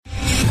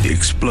The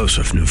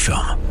explosive new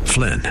film,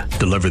 Flynn,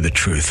 deliver the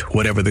truth,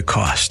 whatever the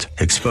cost,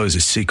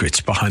 exposes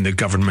secrets behind the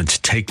government's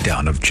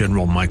takedown of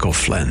General Michael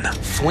Flynn.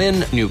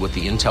 Flynn knew what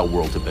the intel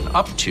world had been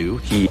up to.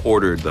 He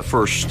ordered the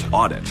first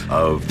audit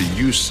of the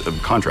use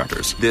of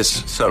contractors.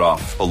 This set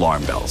off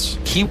alarm bells.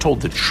 He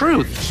told the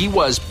truth. He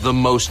was the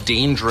most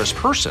dangerous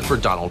person for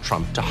Donald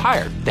Trump to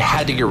hire. They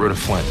had to get rid of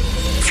Flynn.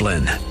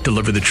 Flynn,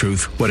 deliver the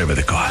truth, whatever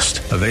the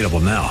cost. Available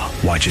now.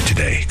 Watch it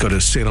today. Go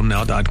to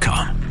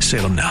salemnow.com.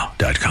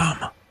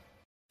 salemnow.com.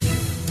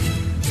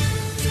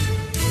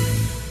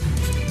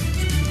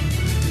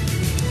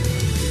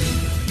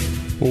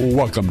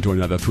 Welcome to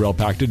another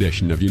thrill-packed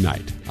edition of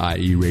Unite,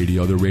 i.e.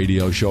 Radio, the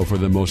radio show for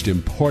the most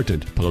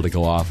important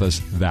political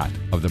office, that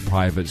of the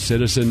private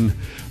citizen.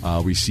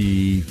 We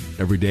see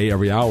every day,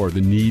 every hour,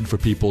 the need for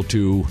people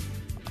to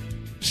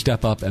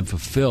step up and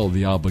fulfill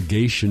the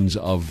obligations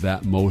of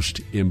that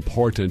most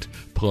important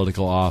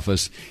political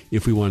office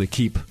if we want to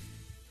keep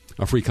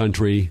a free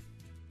country,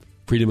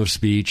 freedom of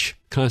speech,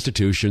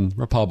 constitution,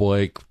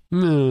 republic,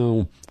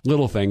 little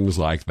things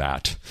like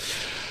that.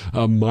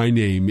 My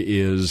name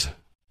is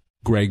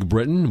Greg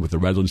Britton with the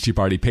Redlands Tea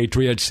Party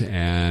Patriots,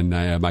 and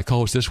my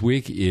co-host this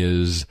week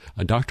is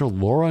Dr.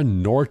 Laura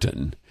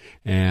Norton.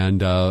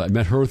 And I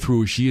met her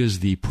she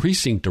is the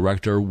precinct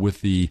director with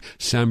the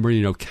San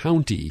Bernardino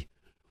County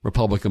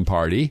Republican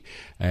Party,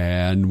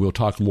 and we'll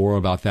talk more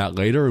about that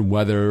later and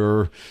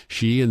whether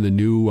she and the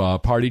new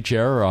party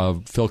chair,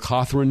 Phil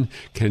Cothran,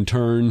 can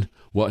turn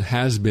what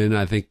has been,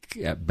 I think,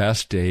 at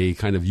best, a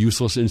kind of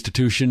useless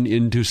institution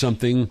into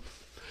something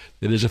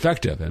that is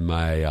effective. And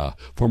my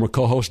former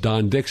co-host,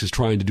 Don Dix, is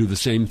trying to do the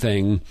same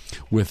thing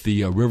with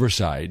the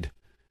Riverside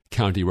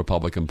County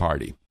Republican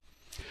Party.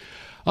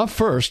 Up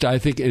first, I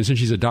think, and since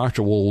she's a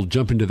doctor, we'll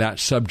jump into that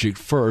subject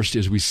first,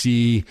 as we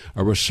see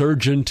a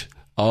resurgent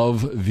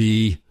of what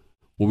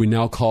we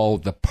now call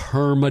the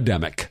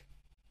permademic.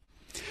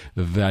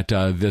 That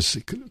this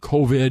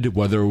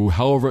COVID,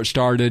 however it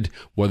started,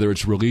 whether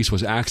its release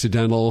was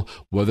accidental,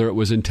 whether it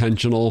was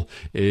intentional,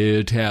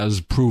 it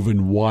has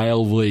proven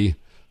wildly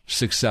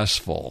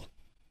successful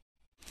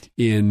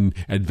in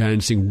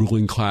advancing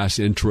ruling class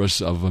interests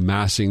of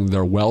amassing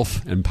their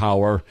wealth and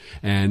power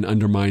and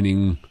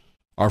undermining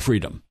our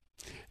freedom.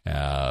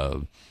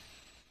 It's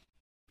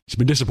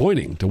been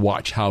disappointing to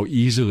watch how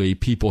easily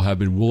people have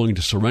been willing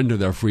to surrender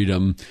their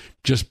freedom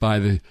just by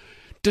the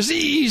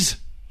disease.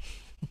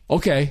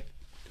 Okay,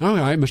 all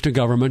right, Mr.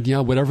 Government, yeah,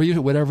 whatever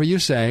you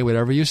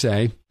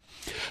say.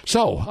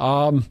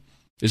 So,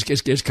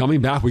 It's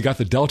coming back. We got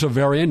the Delta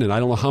variant, and I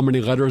don't know how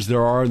many letters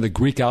there are in the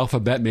Greek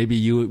alphabet. Maybe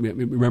you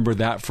remember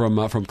that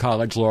from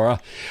college, Laura.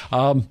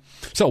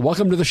 So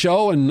welcome to the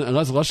show, and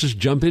let's just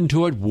jump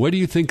into it. What do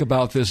you think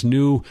about this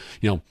new,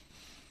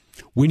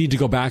 we need to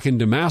go back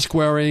into mask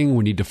wearing.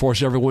 We need to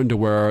force everyone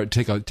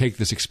to take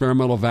this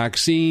experimental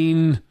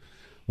vaccine.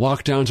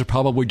 Lockdowns are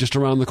probably just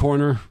around the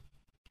corner.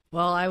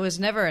 Well, I was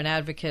never an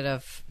advocate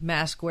of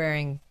mask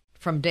wearing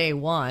from day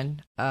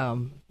one.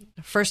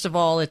 First of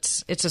all,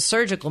 it's a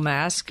surgical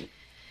mask,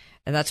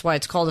 and that's why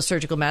it's called a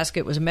surgical mask.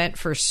 It was meant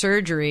for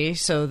surgery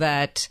so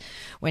that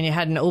when you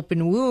had an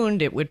open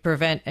wound, it would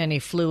prevent any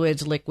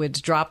fluids, liquids,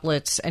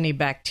 droplets, any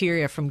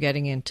bacteria from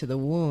getting into the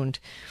wound.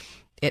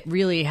 It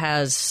really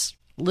has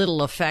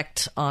little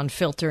effect on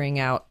filtering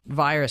out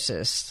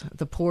viruses.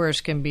 The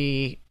pores can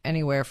be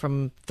anywhere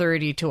from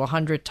 30 to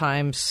 100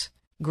 times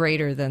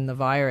greater than the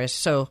virus.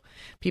 So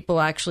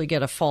people actually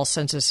get a false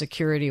sense of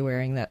security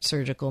wearing that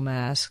surgical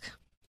mask.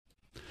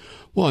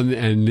 Well,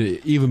 and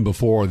even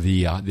before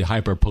the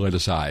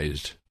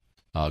hyper-politicized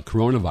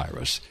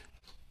coronavirus,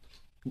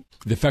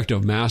 the effect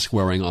of mask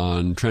wearing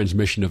on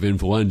transmission of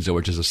influenza,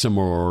 which is a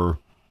similar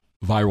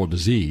viral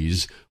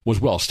disease,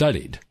 was well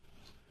studied.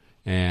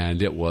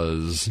 And it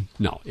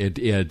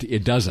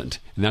doesn't.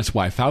 And that's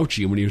why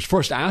Fauci, when he was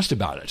first asked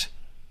about it,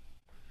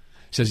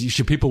 says,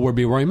 should people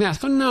be wearing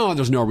masks? Oh, no,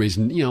 there's no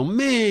reason.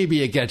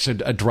 Maybe it gets a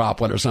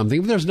droplet or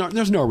something. But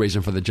there's no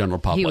reason for the general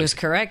public. He was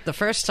correct the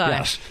first time.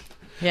 Yes.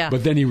 Yeah.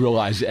 But then he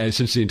realized,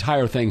 since the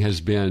entire thing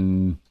has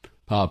been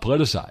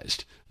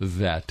politicized,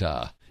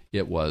 that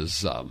it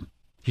was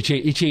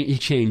he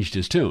changed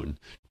his tune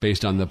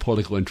based on the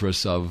political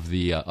interests of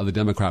the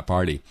Democrat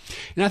Party,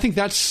 and I think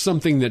that's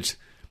something that's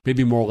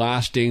maybe more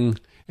lasting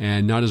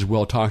and not as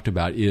well talked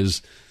about.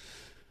 Is,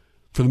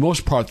 for the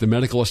most part, the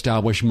medical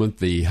establishment,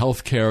 the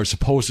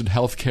supposed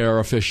healthcare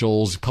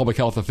officials, public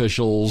health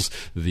officials,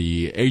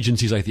 the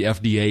agencies like the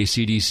FDA,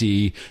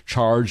 CDC,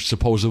 charged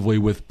supposedly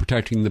with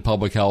protecting the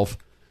public health,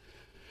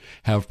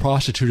 have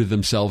prostituted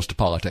themselves to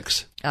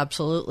politics.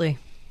 Absolutely.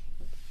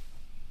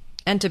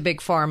 And to big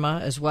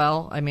pharma as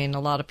well. I mean, a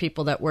lot of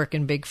people that work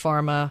in big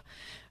pharma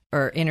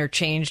are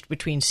interchanged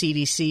between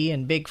CDC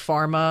and big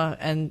pharma.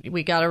 And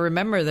we got to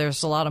remember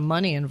there's a lot of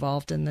money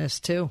involved in this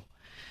too.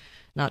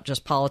 Not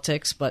just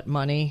politics, but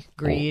money,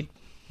 greed. Oh.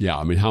 Yeah,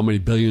 I mean, how many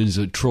billions,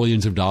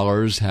 trillions of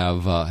dollars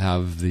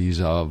have these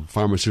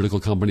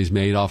pharmaceutical companies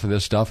made off of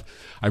this stuff?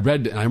 I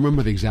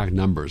remember the exact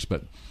numbers,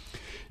 but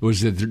it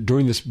was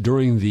during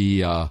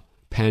the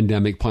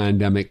pandemic,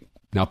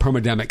 now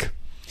permademic,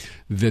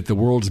 that the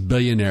world's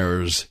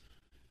billionaires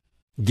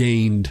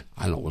gained,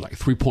 I don't know, like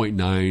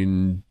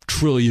 $3.9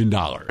 trillion.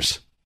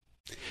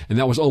 And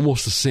that was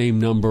almost the same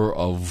number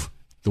of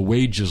the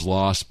wages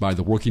lost by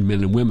the working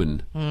men and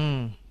women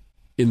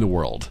in the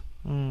world.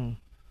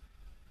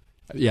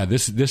 Yeah,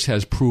 this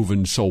has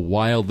proven so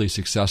wildly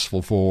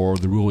successful for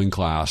the ruling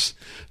class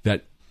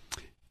that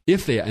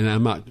if they, and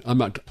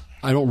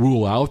I don't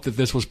rule out that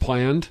this was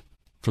planned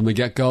from the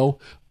get-go,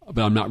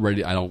 but I'm not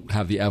ready. I don't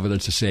have the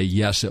evidence to say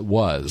yes, it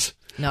was.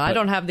 No, I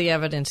don't have the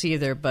evidence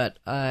either, but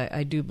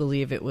I do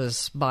believe it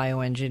was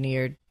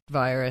bioengineered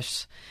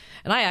virus.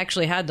 And I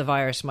actually had the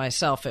virus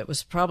myself. It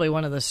was probably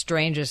one of the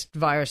strangest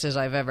viruses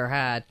I've ever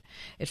had.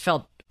 It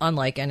felt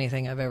unlike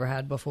anything I've ever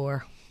had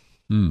before.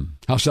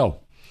 How so?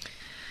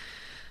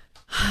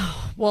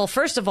 Well,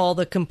 first of all,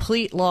 the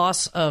complete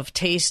loss of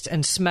taste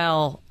and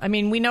smell. I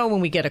mean, we know when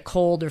we get a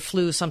cold or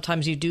flu,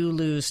 sometimes you do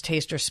lose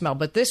taste or smell,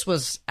 but this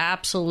was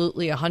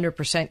absolutely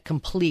 100%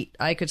 complete.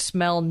 I could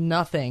smell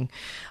nothing.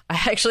 I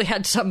actually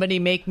had somebody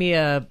make me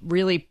a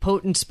really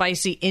potent,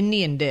 spicy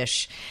Indian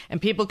dish, and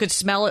people could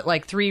smell it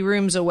like 3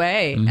 rooms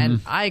away,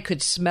 and I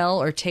could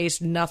smell or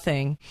taste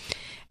nothing.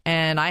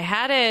 And I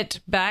had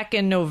it back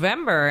in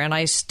November, and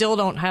I still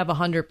don't have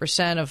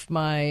 100% of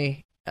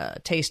my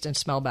taste and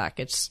smell back.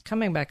 It's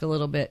coming back a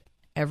little bit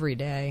every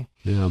day.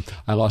 Yeah,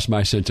 I lost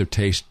my sense of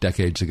taste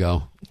decades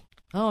ago.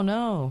 Oh,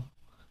 no.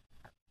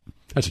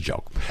 That's a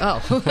joke.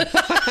 Oh.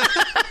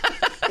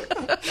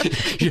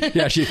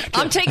 Yeah,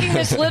 I'm taking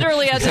this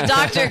literally as a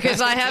doctor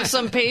because I have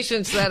some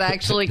patients that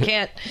actually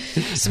can't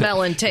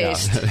smell and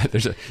taste.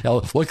 Yeah,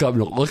 look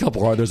up,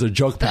 Laura. There's a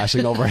joke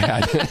passing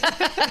overhead.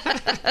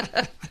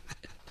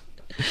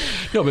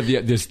 No, but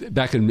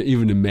back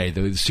even in May,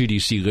 the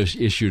CDC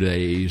issued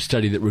a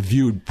study that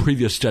reviewed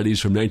previous studies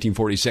from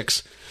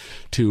 1946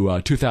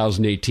 to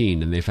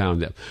 2018, and they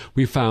found that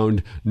we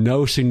found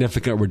no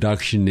significant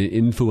reduction in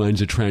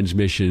influenza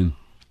transmission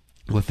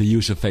with the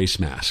use of face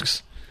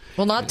masks.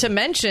 Well, not to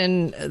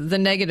mention the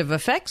negative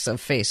effects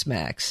of face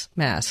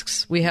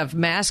masks. We have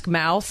mask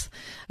mouth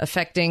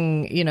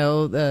affecting,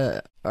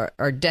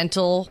 our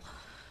dental.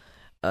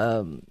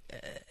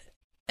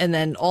 And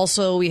then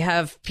also we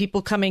have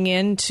people coming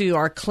into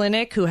our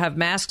clinic who have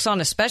masks on,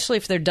 especially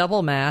if they're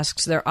double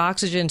masks. Their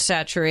oxygen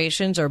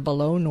saturations are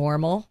below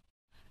normal,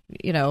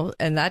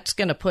 and that's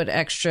going to put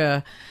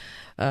extra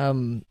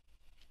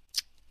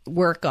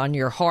work on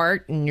your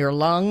heart and your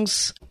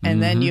lungs.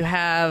 And then you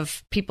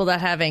have people that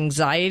have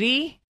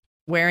anxiety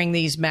wearing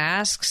these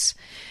masks.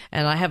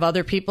 And I have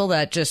other people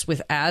that just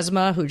with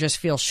asthma who just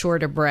feel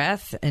short of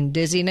breath and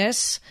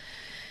dizziness.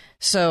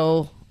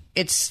 So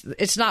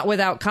it's not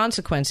without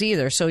consequence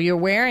either. So you're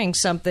wearing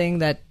something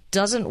that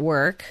doesn't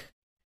work,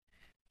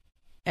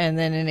 and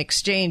then in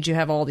exchange you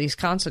have all these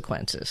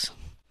consequences.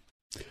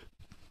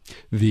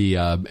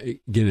 Again,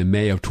 in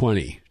May of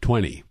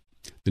 2020,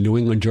 the New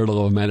England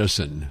Journal of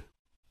Medicine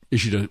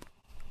issued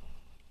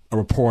a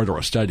report or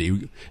a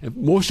study,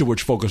 most of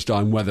which focused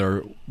on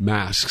whether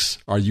masks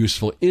are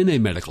useful in a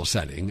medical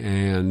setting,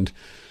 and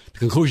the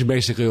conclusion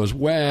basically was,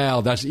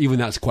 well, that's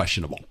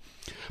questionable.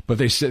 But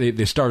they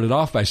started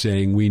off by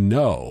saying, we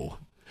know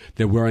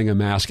that wearing a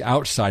mask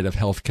outside of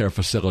healthcare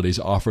facilities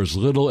offers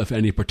little, if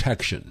any,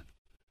 protection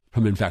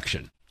from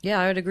infection. Yeah,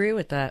 I would agree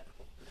with that.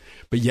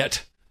 But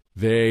yet,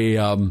 they,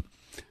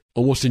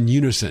 almost in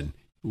unison,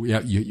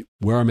 you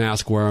wear a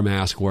mask, wear a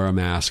mask, wear a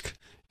mask.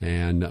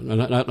 And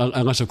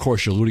unless, of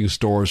course, you're looting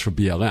stores for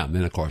BLM,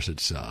 then, of course,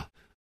 it's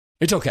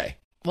okay.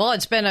 Well,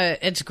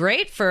 it's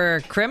great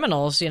for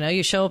criminals.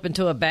 You show up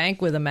into a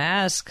bank with a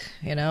mask,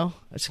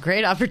 it's a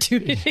great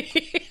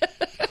opportunity.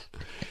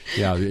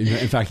 Yeah.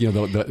 In fact,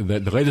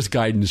 the latest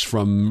guidance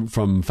from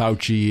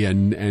Fauci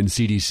and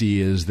CDC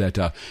is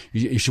that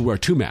you should wear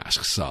 2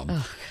 masks.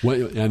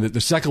 And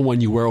the second one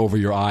you wear over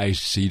your eyes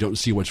so you don't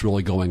see what's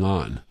really going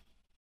on.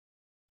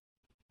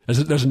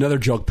 There's another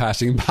joke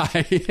passing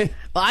by.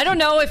 Well, I don't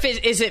know if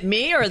is it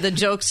me or the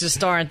jokes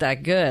just aren't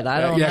that good. I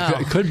don't know. Yeah,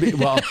 it could be.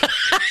 Well,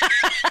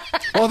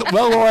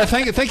 Laura,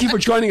 thank you for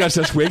joining us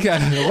this week.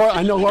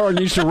 I know Laura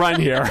needs to run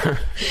here.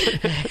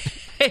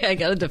 Hey, I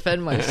got to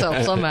defend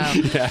myself somehow.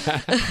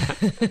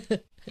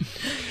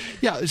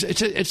 Yeah,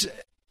 it's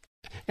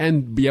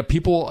and yeah,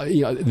 people.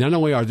 Not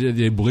only are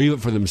they believe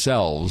it for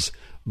themselves,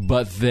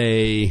 but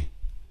they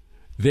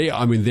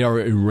are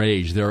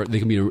enraged. They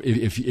can be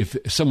if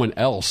someone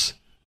else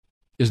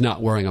is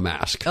not wearing a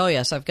mask. Oh,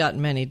 yes. I've gotten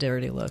many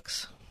dirty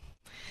looks.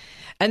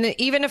 And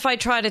even if I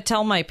try to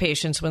tell my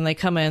patients when they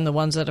come in, the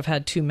ones that have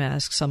had 2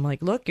 masks, I'm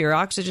like, look, your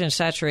oxygen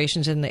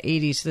saturation's in the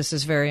 80s. This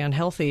is very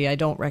unhealthy. I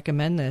don't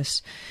recommend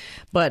this.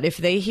 But if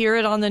they hear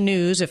it on the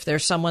news, if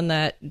there's someone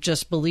that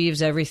just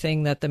believes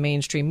everything that the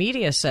mainstream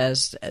media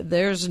says,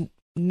 there's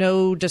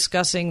no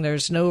discussing,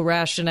 there's no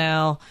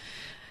rationale.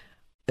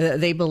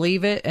 They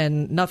believe it,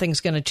 and nothing's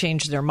going to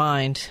change their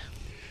mind.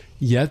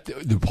 Yet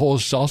the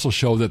polls also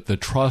show that the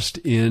trust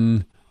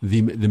in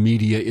the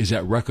media is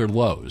at record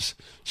lows.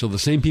 So the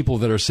same people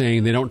that are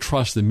saying they don't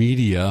trust the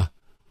media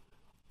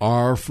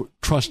are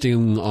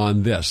trusting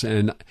on this.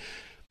 And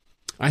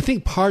I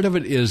think part of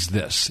it is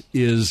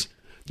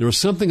there was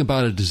something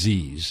about a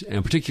disease,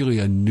 and particularly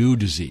a new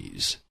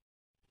disease,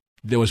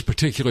 that was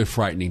particularly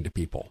frightening to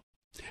people.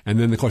 And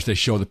then, of course, they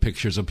show the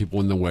pictures of people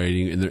in the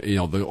waiting, and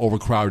the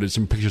overcrowded,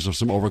 some pictures of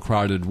some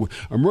overcrowded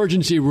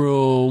emergency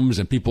rooms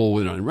and people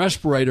on a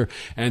respirator.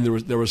 And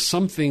there was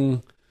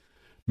something,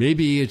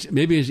 maybe it's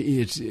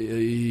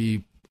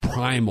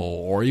primal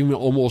or even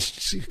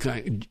almost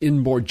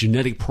inborn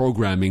genetic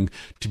programming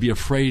to be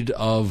afraid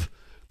of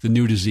the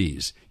new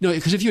disease.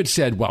 Because if you had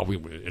said, well,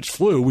 it's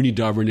flu, we need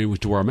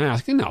to wear a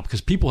mask. No,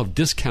 because people have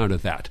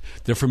discounted that.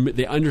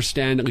 They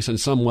understand, at least on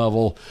some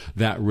level,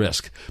 that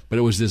risk. But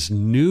it was this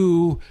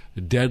new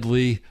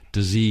deadly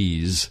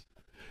disease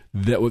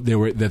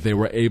that they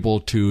were able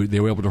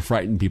to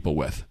frighten people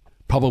with,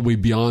 probably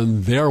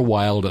beyond their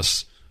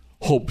wildest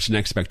hopes and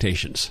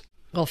expectations.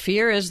 Well,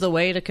 fear is the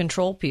way to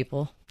control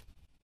people.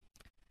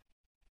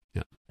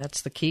 Yeah,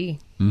 that's the key.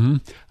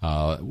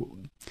 Mm-hmm.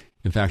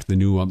 In fact, the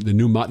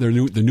new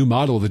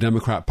motto of the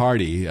Democrat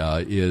Party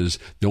is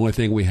the only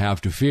thing we have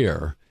to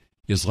fear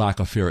is lack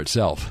of fear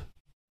itself.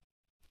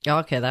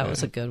 Okay, that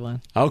was a good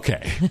one.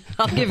 Okay,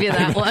 I'll give you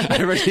that one.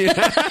 I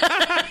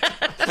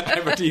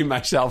redeem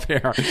myself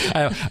here.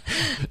 I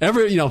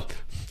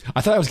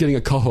thought I was getting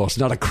a co-host,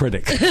 not a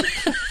critic.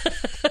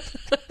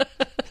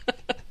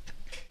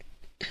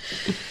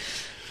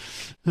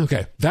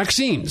 Okay,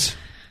 vaccines.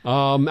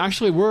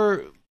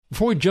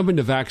 Before we jump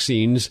into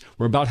vaccines,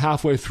 we're about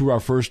halfway through our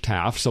first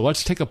half, so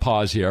let's take a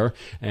pause here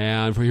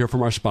and hear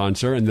from our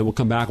sponsor, and then we'll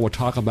come back and we'll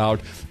talk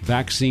about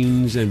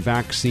vaccines and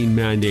vaccine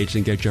mandates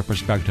and get your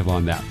perspective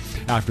on that.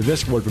 After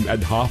this word from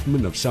Ed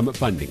Hoffman of Summit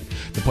Funding,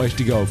 the place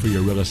to go for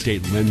your real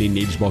estate lending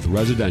needs, both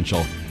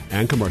residential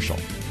and commercial.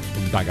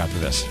 We'll be back after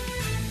this.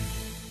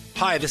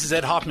 Hi, this is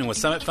Ed Hoffman with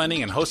Summit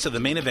Funding and host of The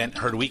Main Event,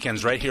 heard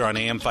weekends right here on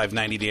AM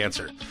 590 The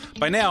Answer.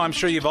 By now, I'm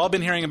sure you've all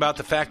been hearing about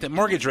the fact that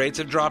mortgage rates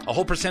have dropped a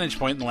whole percentage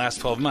point in the last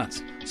 12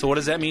 months. So what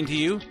does that mean to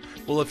you?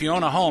 Well, if you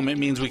own a home, it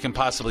means we can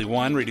possibly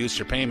 1, reduce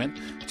your payment,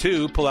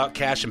 2, pull out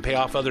cash and pay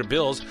off other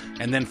bills,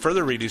 and then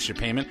further reduce your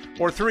payment,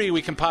 or 3,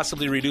 we can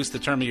possibly reduce the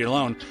term of your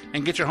loan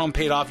and get your home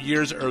paid off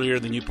years earlier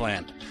than you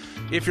planned.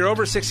 If you're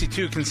over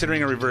 62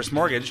 considering a reverse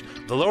mortgage,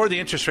 the lower the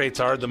interest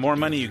rates are, the more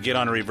money you get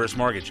on a reverse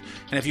mortgage.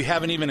 And if you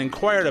haven't even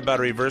inquired about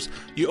a reverse,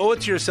 you owe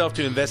it to yourself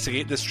to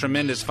investigate this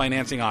tremendous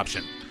financing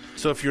option.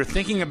 So if you're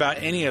thinking about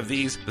any of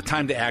these, the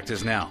time to act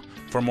is now.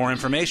 For more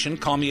information,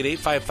 call me at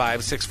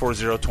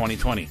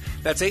 855-640-2020.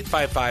 That's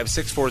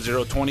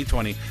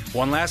 855-640-2020.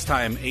 One last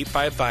time,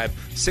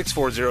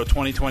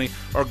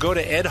 855-640-2020. Or go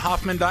to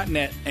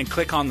edhoffman.net and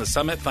click on the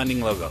Summit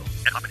Funding logo.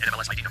 Ed Hoffman,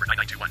 NMLS ID number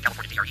 9921,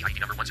 California DRE ID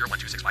number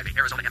 1012658,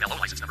 Arizona MLO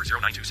license number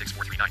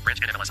 0926439,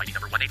 branch NMLS ID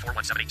number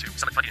 1841782,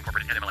 Summit Funding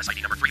Incorporated NMLS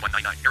ID number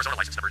 3199, Arizona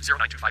license number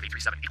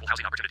 0925837, equal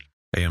housing opportunity.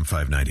 AM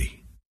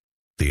 590,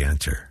 The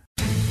Answer.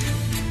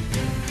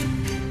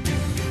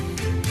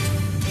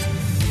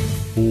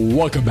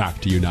 Welcome back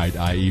to Unite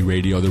IE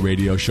Radio, the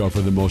radio show for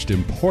the most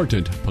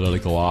important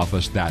political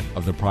office, that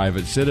of the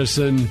private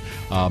citizen.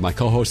 My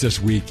co-host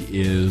this week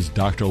is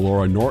Dr.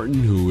 Laura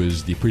Norton, who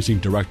is the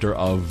precinct director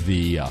of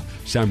the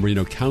San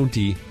Bernardino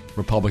County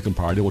Republican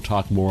Party. We'll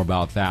talk more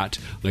about that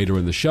later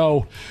in the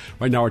show.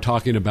 Right now we're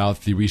talking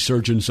about the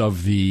resurgence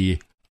of the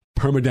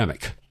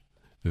permademic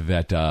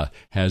that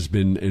has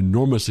been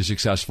enormously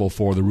successful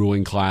for the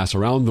ruling class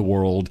around the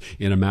world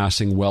in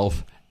amassing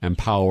wealth and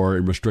power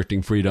and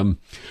restricting freedom.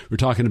 We're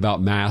talking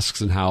about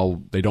masks and how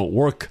they don't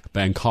work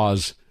and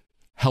cause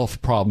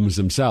health problems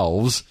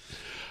themselves.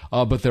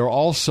 But they're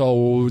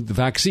also the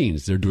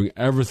vaccines. They're doing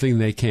everything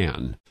they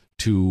can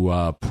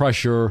to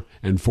pressure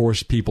and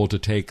force people to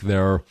take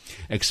their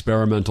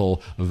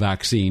experimental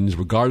vaccines,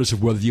 regardless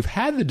of whether you've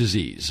had the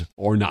disease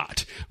or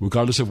not,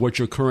 regardless of what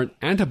your current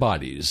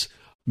antibodies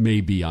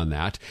may be on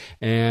that.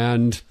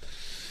 And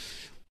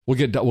we'll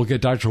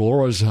get Dr.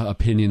 Laura's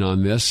opinion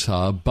on this,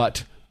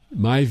 but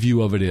my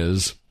view of it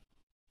is,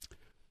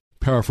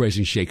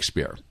 paraphrasing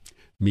Shakespeare,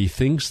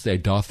 methinks they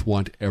doth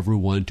want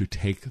everyone to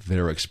take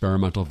their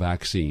experimental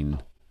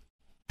vaccine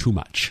too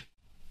much.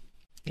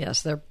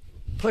 Yes, they're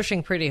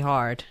pushing pretty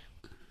hard.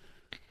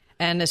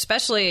 And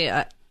especially,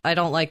 I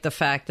don't like the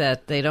fact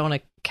that they don't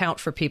account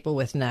for people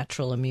with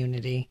natural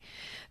immunity.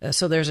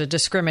 So there's a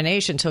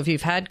discrimination. So if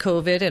you've had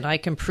COVID and I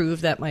can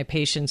prove that my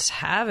patients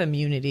have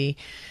immunity,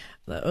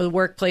 the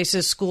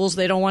workplaces, schools,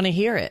 they don't want to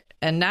hear it.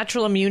 And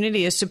natural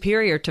immunity is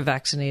superior to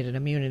vaccinated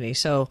immunity.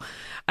 So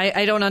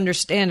I don't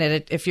understand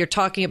it. If you're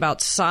talking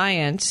about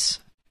science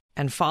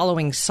and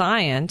following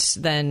science,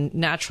 then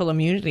natural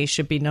immunity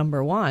should be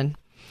number one.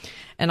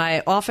 And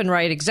I often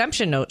write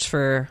exemption notes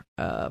for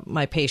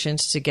my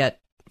patients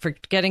for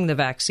getting the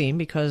vaccine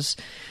because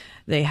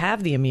they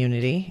have the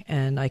immunity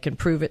and I can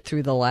prove it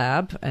through the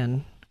lab,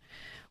 and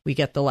we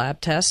get the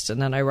lab tests,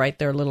 and then I write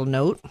their little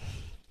note.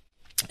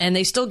 And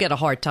they still get a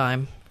hard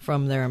time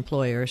from their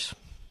employers.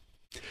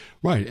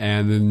 Right.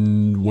 And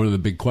then one of the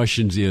big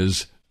questions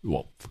is,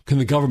 well, can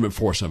the government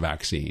force a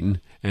vaccine?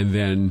 And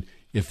then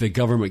if the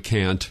government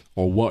can't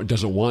or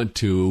doesn't want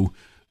to,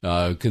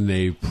 can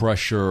they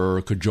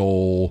pressure,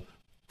 cajole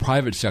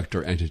private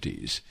sector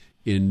entities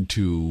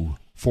into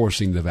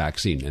forcing the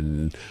vaccine,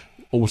 and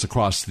almost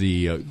across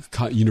the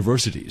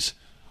universities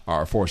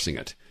are forcing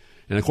it.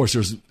 And of course,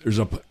 there's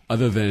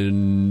other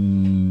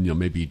than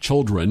maybe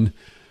children,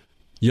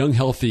 young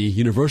healthy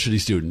university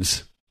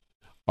students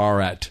are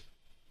at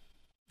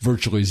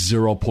virtually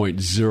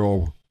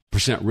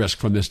 0.0% risk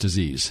from this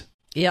disease.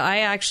 Yeah, I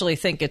actually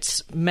think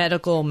it's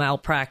medical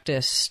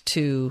malpractice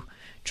to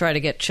try to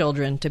get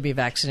children to be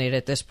vaccinated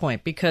at this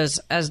point, because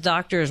as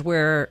doctors,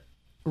 we're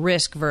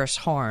risk versus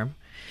harm.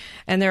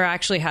 And there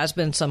actually has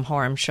been some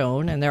harm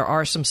shown, and there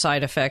are some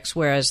side effects,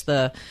 whereas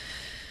the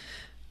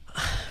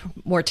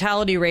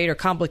mortality rate or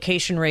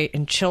complication rate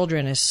in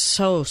children is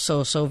so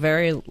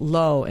very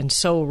low and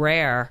so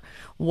rare.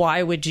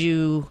 Why would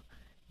you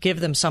give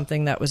them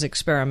something that was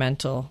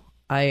experimental?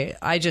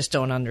 I just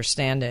don't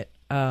understand it.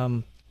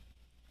 I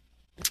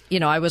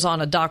was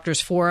on a doctor's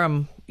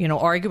forum,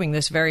 arguing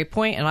this very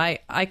point, and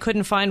I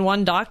couldn't find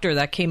one doctor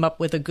that came up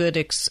with a good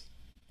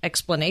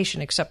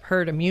explanation except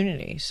herd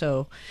immunity.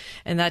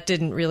 And that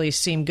didn't really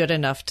seem good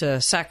enough to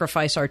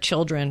sacrifice our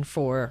children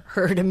for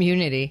herd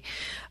immunity.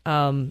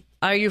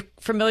 Are you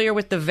familiar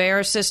with the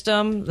VAERS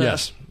system?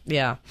 Yes.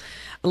 Yeah.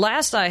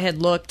 Last I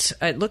had looked,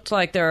 it looked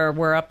like there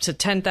were up to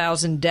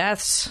 10,000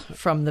 deaths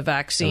from the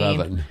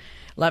vaccine.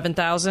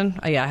 11,000?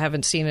 Yeah, I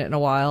haven't seen it in a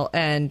while.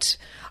 And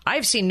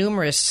I've seen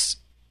numerous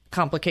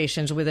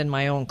complications within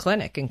my own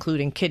clinic,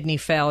 including kidney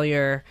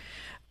failure,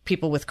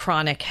 people with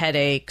chronic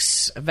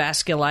headaches,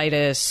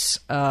 vasculitis.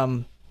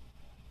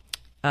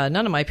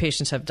 None of my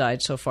patients have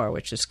died so far,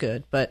 which is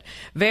good. But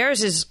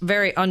VAERS is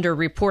very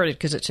underreported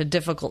because it's a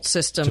difficult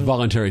system. It's a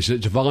voluntary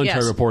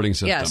reporting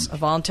system. Yes, a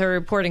voluntary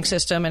reporting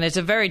system, and it's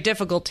a very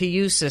difficult to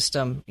use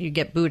system. You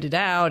get booted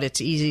out.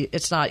 It's easy.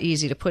 It's not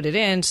easy to put it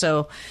in.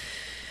 So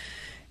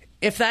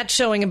if that's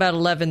showing about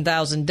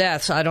 11,000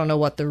 deaths, I don't know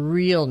what the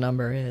real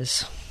number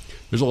is.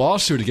 There's a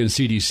lawsuit against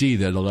CDC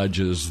that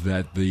alleges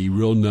that the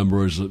real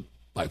number is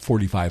like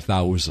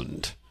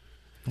 45,000.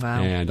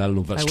 Wow. And I don't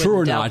know if that's true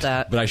or not,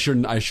 but I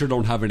sure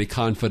don't have any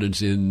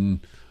confidence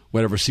in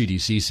whatever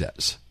CDC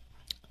says.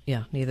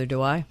 Yeah, neither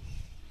do I.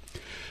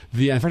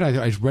 In fact,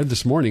 I read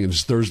this morning, and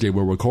it's Thursday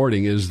we're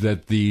recording, is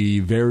that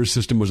the VAERS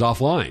system was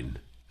offline.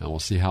 And we'll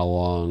see how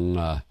long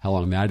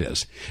that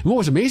is. And what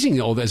was amazing,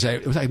 though,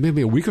 it was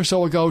maybe a week or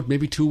so ago,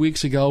 maybe 2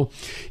 weeks ago,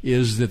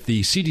 is that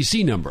the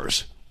CDC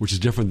numbers, which is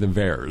different than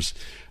VAERS,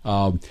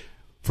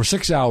 for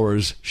 6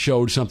 hours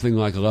showed something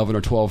like 11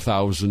 or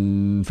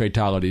 12,000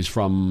 fatalities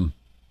from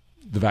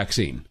the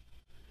vaccine.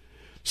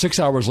 6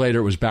 hours later,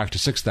 it was back to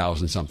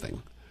 6,000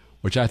 something,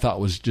 which I thought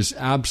was just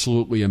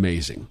absolutely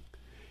amazing.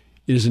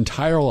 In his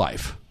entire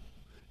life,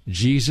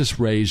 Jesus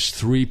raised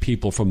 3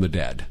 people from the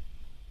dead.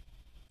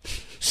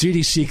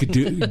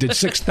 CDC did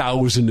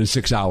 6,000 in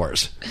 6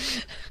 hours.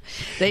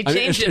 They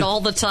change it all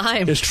the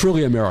time. It's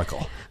truly a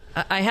miracle.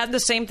 I had the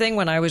same thing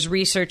when I was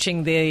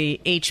researching the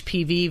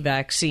HPV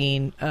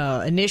vaccine.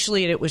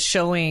 Initially, it was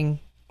showing,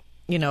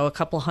 a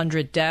couple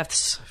hundred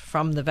deaths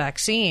from the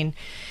vaccine.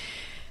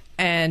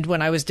 And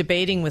when I was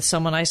debating with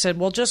someone, I said,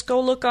 well, just go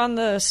look on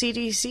the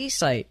CDC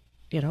site,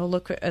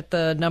 look at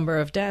the number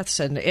of deaths.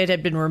 And it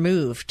had been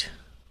removed.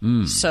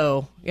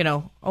 So,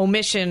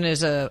 omission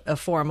is a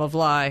form of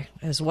lie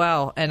as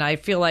well. And I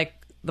feel like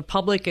the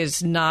public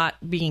is not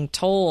being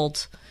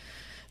told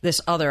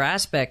this other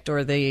aspect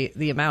or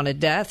the amount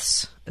of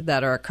deaths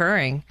that are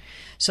occurring.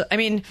 So,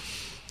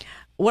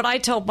 what I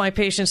tell my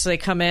patients, they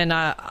come in,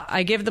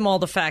 I give them all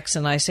the facts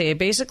and I say,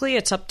 basically,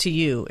 it's up to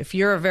you. If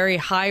you're a very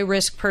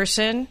high-risk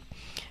person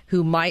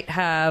who might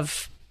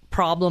have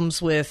problems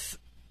with,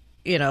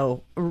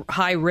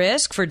 high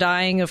risk for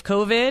dying of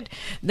COVID,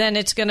 then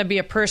it's going to be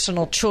a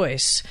personal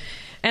choice.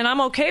 And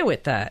I'm okay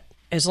with that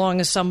as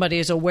long as somebody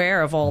is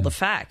aware of all the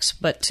facts.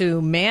 But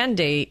to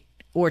mandate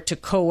or to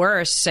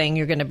coerce saying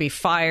you're going to be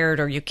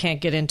fired or you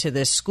can't get into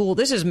this school,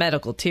 this is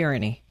medical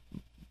tyranny,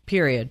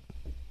 period.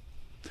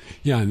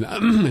 Yeah,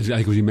 and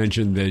like you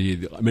mentioned,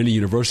 many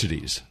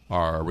universities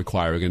are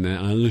requiring, and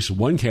at least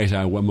one case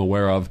I'm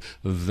aware of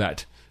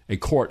that a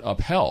court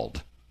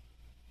upheld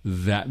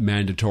that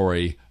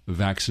mandatory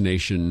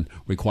vaccination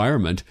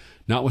requirement,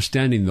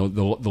 notwithstanding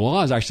the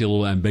law is actually a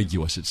little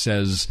ambiguous. It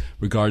says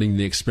regarding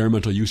the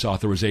experimental use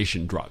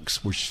authorization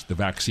drugs, which the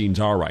vaccines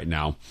are right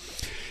now,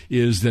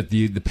 is that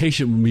the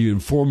patient will be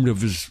informed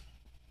of his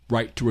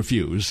right to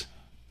refuse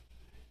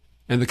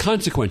and the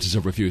consequences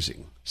of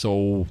refusing.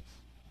 So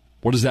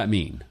what does that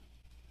mean?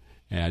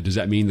 Does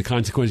that mean the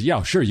consequences?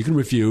 Yeah, sure, you can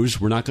refuse.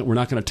 We're not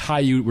going to tie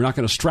you. We're not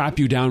going to strap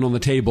you down on the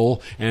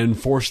table and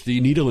force the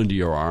needle into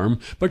your arm.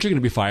 But you're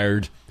going to be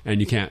fired, and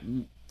you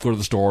can't go to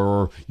the store,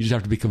 or you just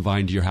have to be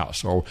confined to your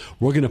house. Or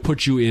we're going to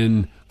put you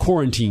in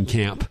quarantine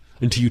camp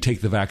until you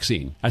take the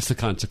vaccine. That's the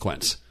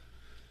consequence.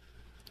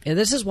 Yeah,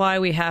 this is why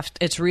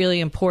it's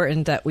really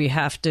important that we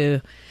have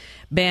to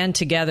band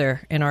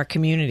together in our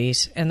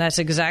communities. And that's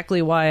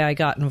exactly why I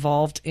got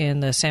involved in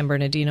the San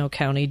Bernardino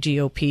County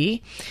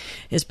GOP,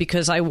 is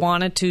because I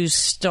wanted to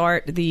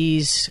start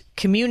these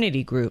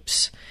community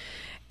groups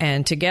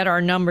and to get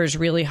our numbers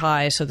really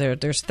high. So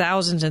there's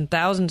thousands and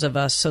thousands of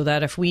us, so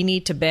that if we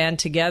need to band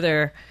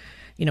together,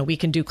 we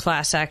can do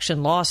class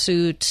action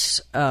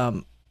lawsuits.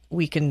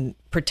 We can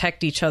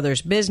protect each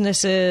other's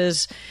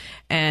businesses.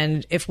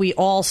 And if we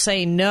all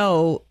say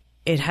no,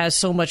 it has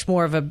so much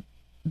more of a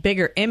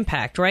bigger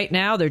impact. Right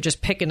now, they're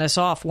just picking us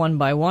off one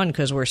by one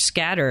because we're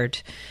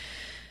scattered.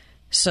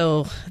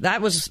 So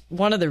that was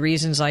one of the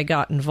reasons I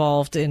got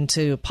involved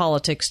into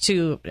politics,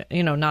 too,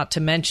 not to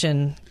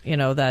mention,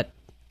 that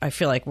I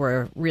feel like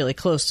we're really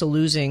close to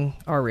losing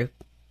our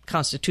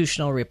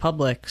constitutional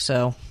republic.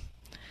 So,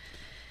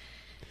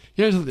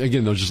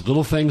 again, those just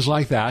little things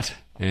like that.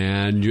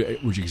 And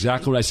which is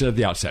exactly what I said at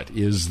the outset,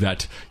 is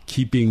that if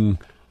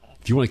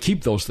you want to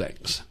keep those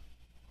things,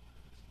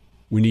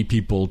 we need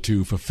people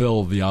to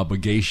fulfill the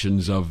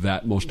obligations of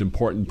that most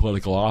important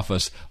political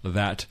office,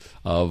 that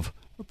of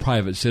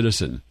private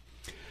citizen.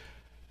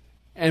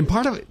 And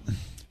part of it,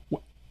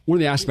 one of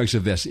the aspects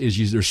of this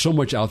is there's so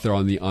much out there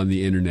on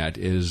the internet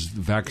is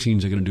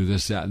vaccines are going to do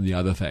this, that, and the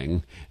other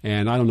thing.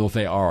 And I don't know if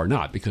they are or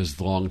not, because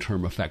the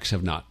long-term effects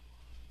have not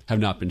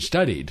been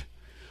studied.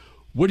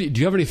 Do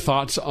you have any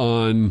thoughts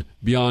on,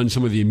 beyond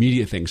some of the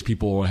immediate things,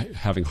 people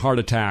having heart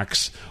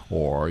attacks,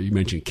 or you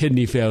mentioned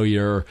kidney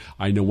failure?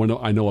 I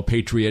know a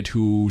patriot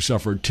who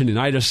suffered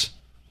tendinitis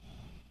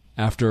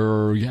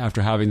after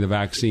having the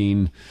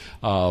vaccine.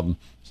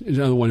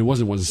 Another one who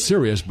wasn't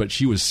serious, but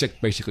she was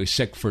basically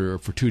sick for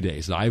 2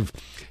 days. I've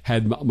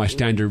had my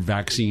standard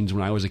vaccines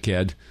when I was a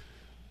kid,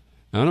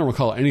 and I don't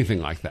recall anything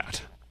like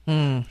that.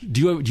 Do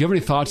you have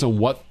any thoughts on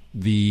what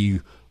the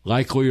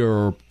likely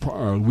or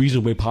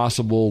reasonably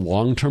possible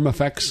long-term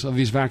effects of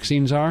these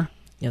vaccines are?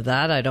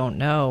 That I don't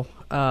know.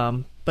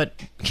 But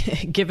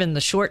given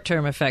the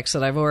short-term effects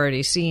that I've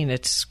already seen,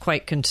 it's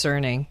quite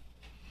concerning.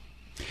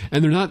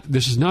 And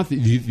this is not the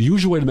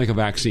usual way to make a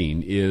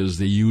vaccine is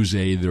they use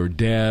either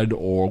dead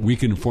or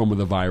weakened form of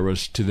the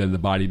virus to then the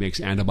body makes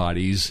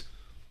antibodies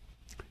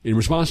in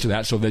response to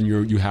that. So then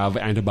you have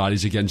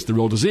antibodies against the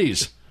real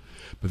disease.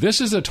 But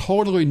this is a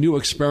totally new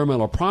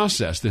experimental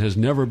process that has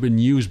never been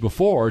used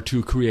before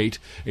to create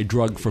a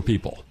drug for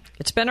people.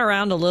 It's been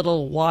around a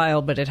little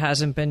while, but it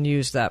hasn't been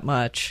used that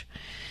much.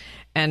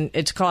 And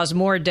it's caused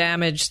more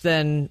damage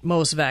than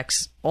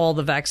all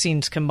the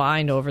vaccines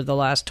combined over the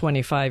last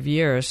 25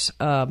 years.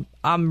 I'm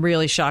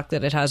really shocked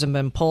that it hasn't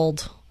been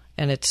pulled,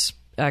 and it's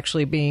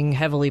actually being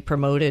heavily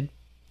promoted.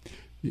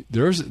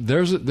 There's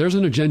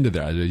an agenda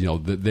there.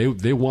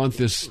 They want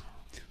this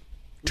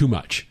too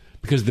much,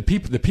 because the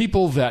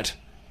people that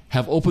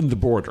have opened the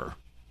border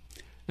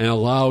and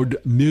allowed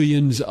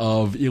millions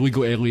of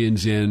illegal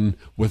aliens in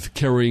with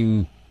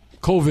carrying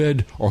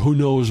COVID or who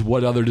knows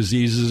what other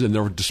diseases, and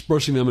they're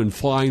dispersing them and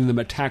flying them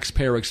at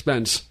taxpayer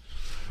expense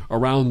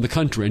around the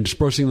country and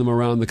dispersing them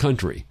around the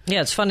country.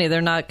 Yeah, it's funny.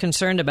 They're not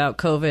concerned about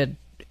COVID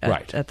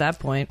at that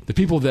point. The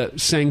people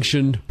that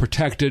sanctioned,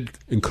 protected,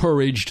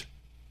 encouraged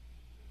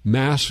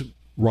mass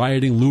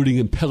rioting, looting,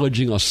 and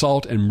pillaging,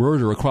 assault, and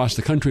murder across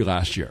the country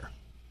last year.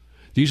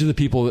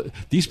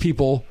 These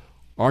people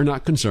are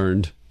not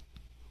concerned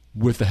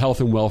with the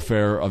health and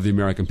welfare of the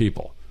American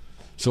people.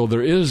 So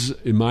there is,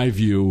 in my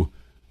view,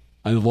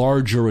 a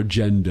larger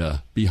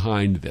agenda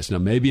behind this. Now,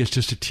 maybe it's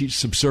just to teach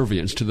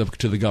subservience to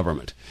the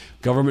government.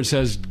 Government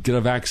says, get a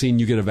vaccine,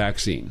 you get a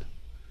vaccine.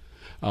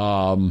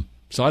 So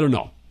I don't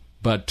know.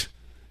 But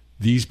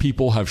these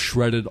people have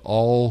shredded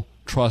all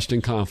trust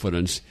and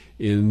confidence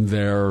in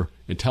their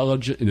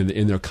intelligence,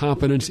 in their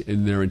competence,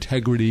 in their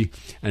integrity,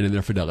 and in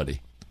their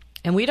fidelity.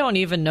 And we don't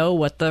even know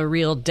what the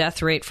real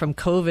death rate from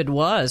COVID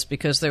was,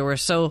 because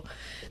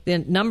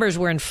the numbers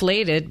were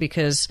inflated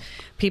because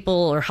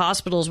people or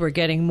hospitals were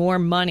getting more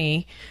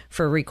money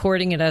for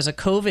recording it as a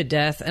COVID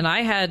death. And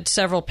I had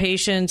several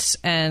patients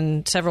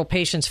and several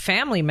patients'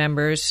 family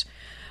members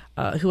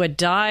who had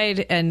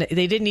died, and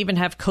they didn't even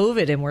have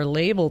COVID and were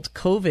labeled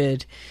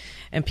COVID.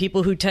 And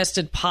people who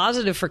tested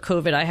positive for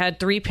COVID. I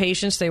had 3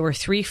 patients. They were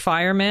 3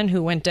 firemen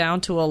who went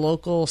down to a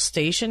local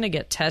station to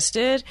get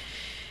tested.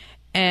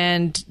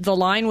 And the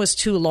line was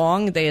too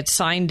long. They had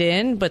signed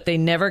in, but they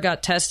never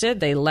got tested.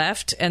 They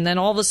left. And then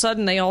all of a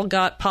sudden, they all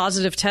got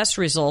positive test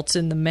results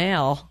in the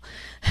mail.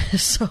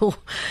 Well,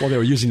 they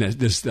were using what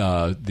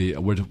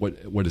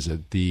is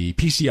it? The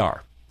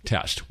PCR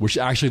test, which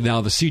actually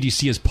now the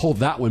CDC has pulled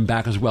that one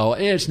back as well.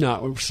 It's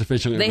not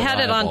sufficiently reliable. They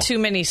had it on too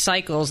many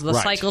cycles. The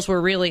cycles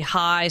were really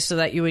high so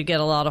that you would get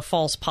a lot of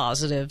false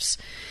positives.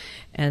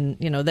 And,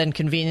 then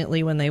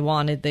conveniently when they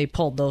wanted, they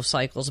pulled those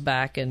cycles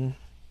back. And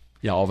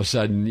all of a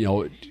sudden,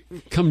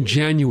 come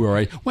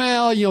January,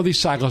 these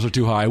cycles are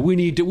too high. We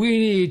need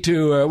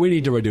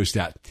to reduce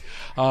that.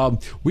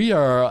 We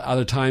are out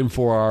of time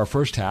for our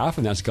first half,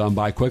 and that's gone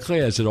by quickly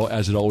as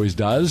it always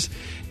does.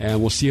 And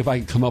we'll see if I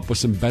can come up with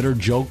some better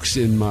jokes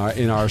in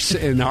our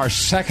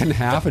second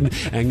half,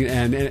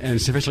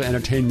 and sufficiently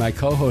entertain my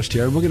co-host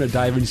here. And we're going to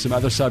dive into some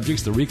other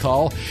subjects, the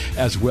recall,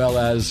 as well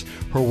as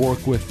her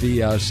work with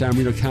the San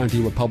Bernardino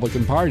County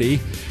Republican Party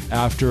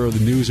after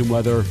the news and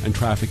weather and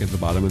traffic at the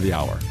bottom of the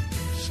hour.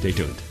 Stay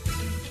tuned.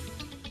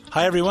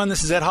 Hi, everyone.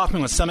 This is Ed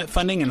Hoffman with Summit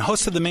Funding and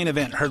host of The Main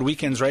Event, heard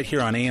weekends right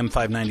here on AM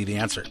 590 The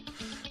Answer.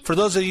 For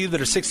those of you that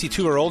are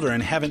 62 or older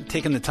and haven't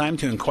taken the time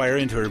to inquire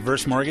into a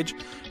reverse mortgage,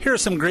 here are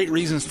some great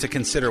reasons to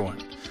consider one.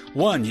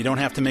 1, you don't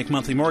have to make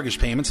monthly mortgage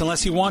payments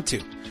unless you want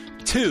to.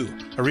 2,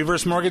 a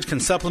reverse mortgage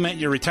can supplement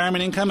your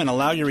retirement income and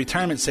allow your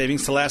retirement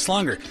savings to last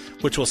longer,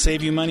 which will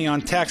save you money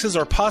on taxes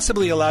or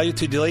possibly allow you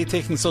to delay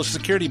taking Social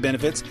Security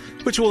benefits,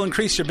 which will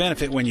increase your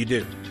benefit when you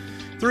do.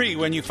 3,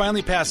 when you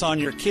finally pass on,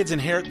 your kids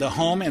inherit the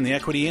home and the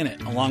equity in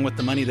it, along with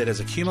the money that has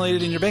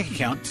accumulated in your bank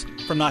accounts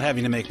from not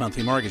having to make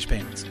monthly mortgage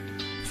payments.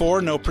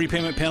 4, no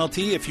prepayment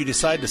penalty if you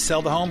decide to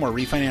sell the home or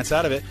refinance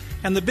out of it.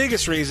 And the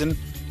biggest reason,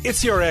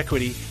 it's your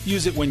equity.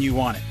 Use it when you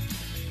want it.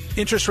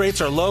 Interest rates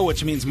are low,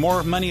 which means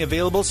more money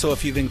available, so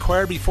if you've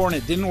inquired before and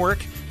it didn't work,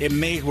 it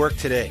may work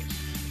today.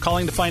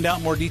 Calling to find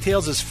out more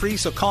details is free,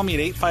 so call me at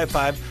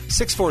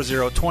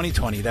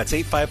 855-640-2020. That's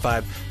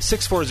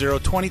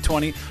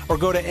 855-640-2020, or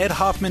go to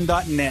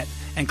edhoffman.net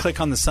and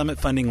click on the Summit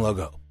Funding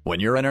logo. When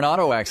you're in an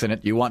auto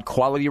accident, you want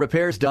quality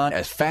repairs done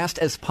as fast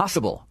as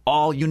possible.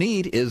 All you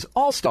need is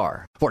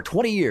All-Star. For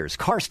 20 years,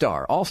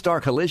 CarStar, All-Star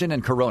Collision,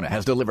 and Corona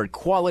has delivered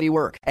quality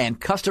work and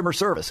customer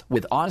service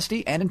with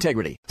honesty and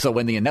integrity. So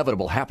when the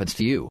inevitable happens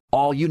to you,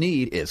 all you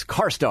need is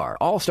CarStar,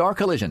 All-Star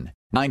Collision.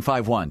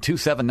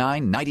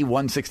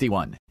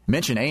 951-279-9161.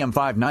 Mention AM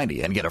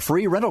 590 and get a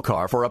free rental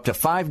car for up to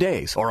 5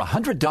 days or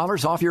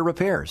 $100 off your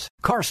repairs.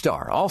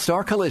 CarStar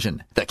All-Star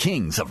Collision, the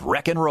kings of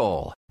wreck and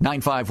roll.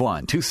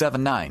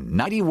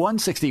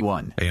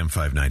 951-279-9161. AM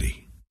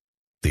 590,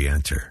 The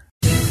Answer.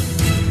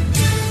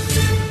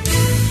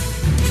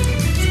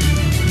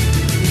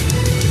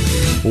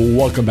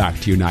 Welcome back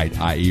to Unite,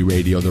 IE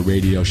Radio, the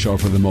radio show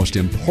for the most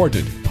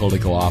important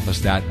political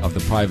office, that of the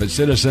private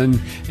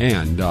citizen.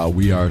 And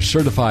we are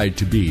certified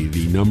to be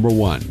the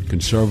 #1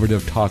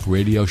 conservative talk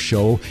radio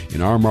show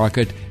in our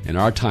market, in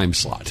our time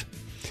slot.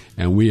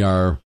 And we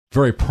are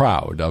very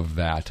proud of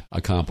that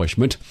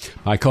accomplishment.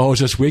 My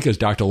co-host this week is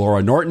Dr.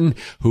 Laura Norton,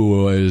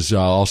 who is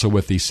also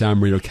with the San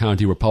Bernardino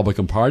County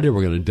Republican Party.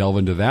 We're going to delve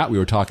into that. We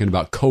were talking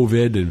about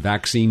COVID and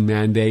vaccine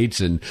mandates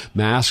and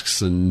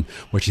masks and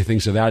what she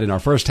thinks of that in our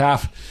first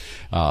half,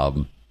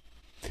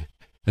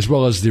 as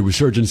well as the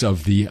resurgence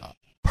of the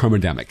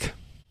permademic.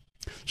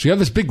 So you have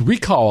this big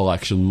recall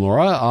election,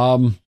 Laura.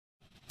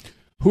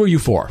 Who are you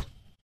for?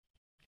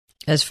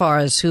 As far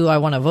as who I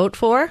want to vote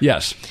for?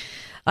 Yes.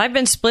 I've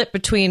been split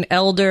between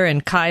Elder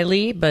and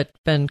Kiley, but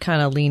been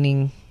kind of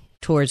leaning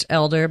towards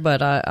Elder,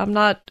 but I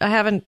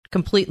haven't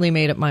completely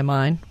made up my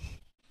mind.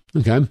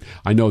 Okay.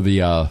 I know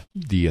the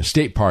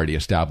state party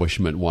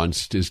establishment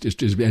once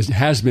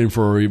has been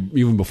for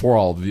even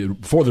before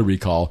the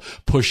recall,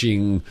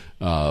 pushing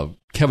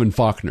Kevin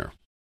Faulconer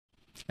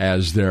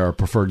as their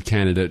preferred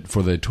candidate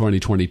for the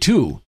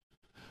 2022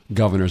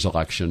 governor's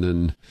election.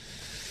 And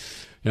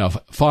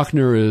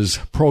Faulconer is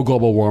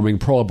pro-global warming,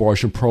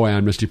 pro-abortion,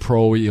 pro-amnesty,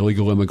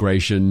 pro-illegal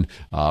immigration,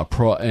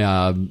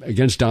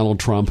 against Donald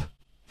Trump.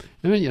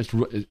 I mean, it's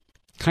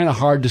kind of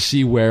hard to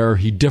see where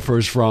he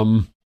differs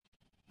from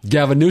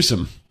Gavin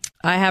Newsom.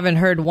 I haven't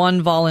heard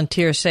one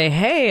volunteer say,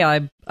 hey,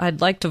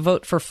 I'd like to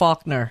vote for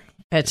Faulconer.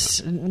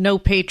 It's no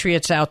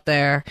patriots out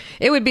there.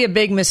 It would be a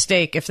big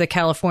mistake if the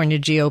California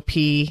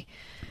GOP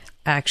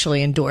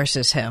actually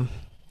endorses him.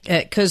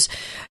 Because,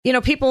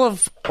 people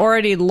have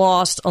already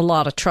lost a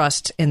lot of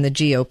trust in the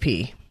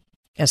GOP,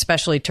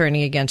 especially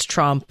turning against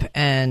Trump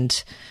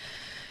and,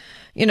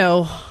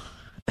 their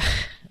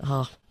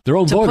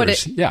own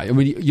voters. Yeah, I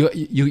mean,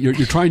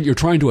 you're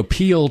trying to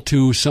appeal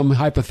to some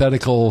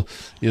hypothetical,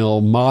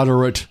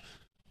 moderate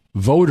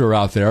voter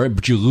out there,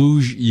 but you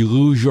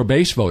lose your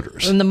base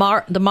voters. And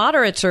the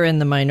moderates are in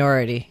the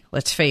minority.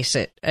 Let's face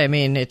it. I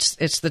mean,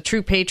 it's the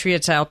true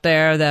patriots out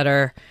there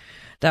that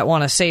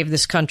want to save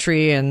this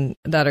country and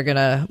that are going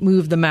to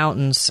move the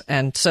mountains.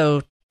 And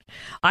so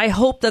I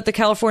hope that the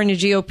California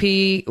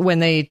GOP, when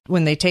they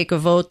take a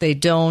vote, they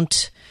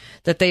don't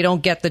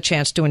get the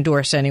chance to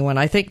endorse anyone.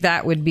 I think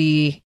that would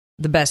be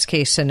the best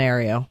case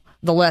scenario,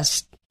 the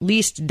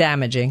least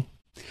damaging.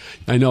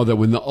 I know that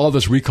when all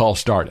this recall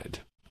started,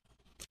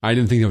 I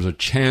didn't think there was a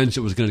chance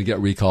it was going to get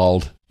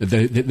recalled,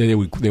 that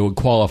they would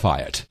qualify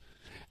it.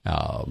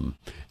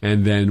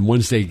 And then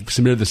once they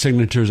submitted the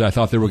signatures, I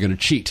thought they were going to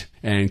cheat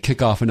and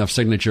kick off enough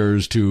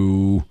signatures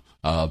to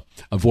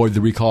avoid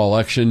the recall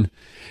election.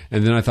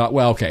 And then I thought,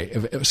 well, okay,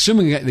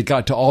 assuming they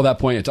got to all that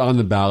point, it's on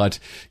the ballot,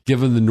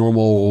 given the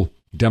normal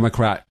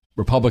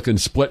Democrat-Republican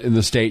split in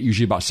the state,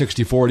 usually about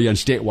 60-40 on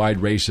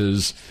statewide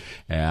races,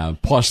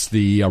 plus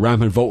the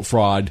rampant vote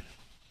fraud,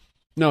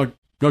 no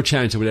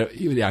chance it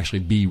would actually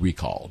be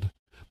recalled.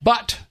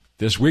 But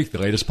this week, the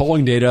latest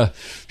polling data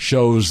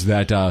shows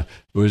that it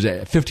was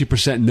a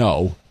 50%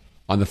 no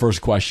on the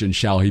first question,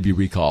 shall he be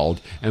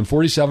recalled, and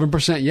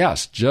 47%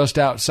 yes, just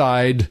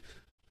outside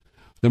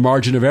the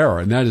margin of error.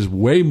 And that is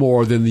way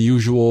more than the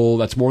usual.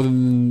 That's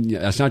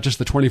not just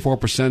the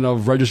 24%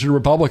 of registered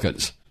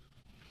Republicans.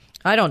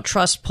 I don't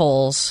trust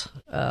polls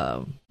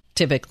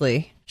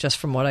typically, just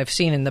from what I've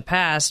seen in the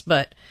past,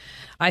 but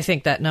I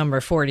think that number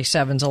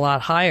 47 is a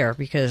lot higher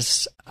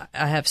because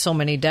I have so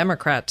many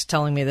Democrats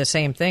telling me the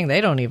same thing.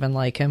 They don't even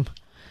like him.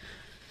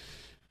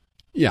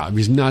 Yeah,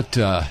 he's not.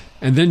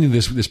 And then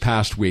this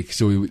past week,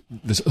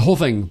 this whole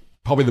thing,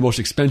 probably the most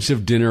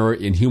expensive dinner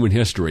in human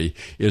history,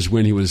 is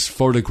when he was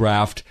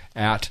photographed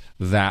at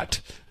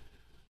that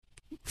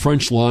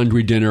French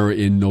Laundry dinner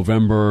in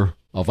November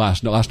of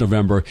last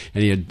November,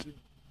 and he had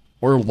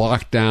ordered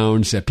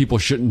lockdown, said people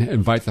shouldn't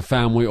invite the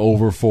family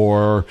over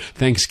for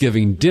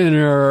Thanksgiving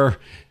dinner.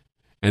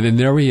 And then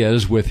there he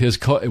is with his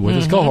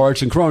his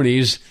cohorts and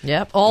cronies.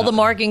 Yep, all the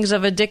markings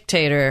of a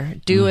dictator.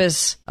 Do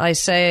as I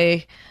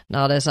say,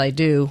 not as I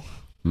do.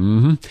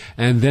 Mm-hmm.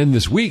 And then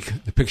this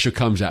week, the picture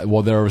comes out.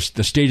 Well,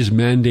 the state is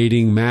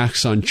mandating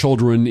masks on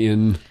children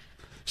in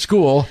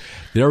school.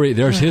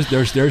 There's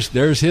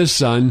his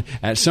son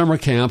at summer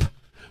camp,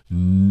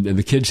 and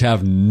the kids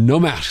have no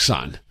masks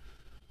on.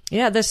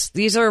 Yeah,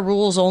 these are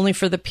rules only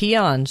for the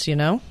peons.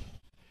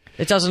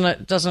 It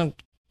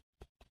doesn't.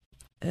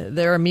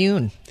 They're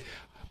immune.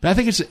 But I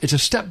think it's a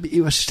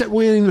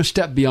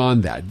step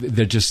beyond that.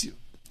 They're just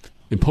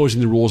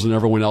imposing the rules on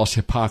everyone else.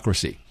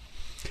 Hypocrisy.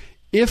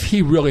 If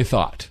he really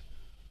thought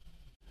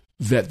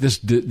that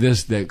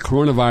that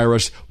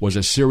coronavirus was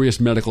a serious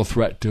medical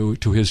threat to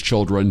his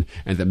children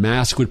and the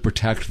mask would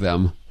protect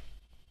them,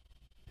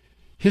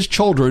 his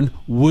children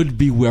would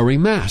be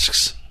wearing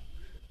masks.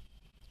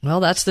 Well,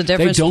 that's the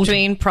difference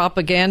between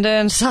propaganda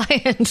and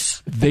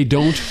science. They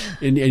don't,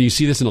 and you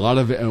see this in a lot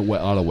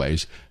of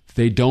ways.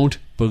 They don't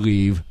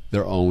believe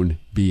their own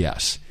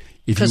BS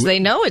because they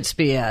know it's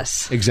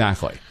BS.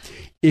 Exactly.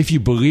 If you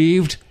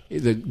believed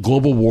that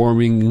global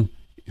warming,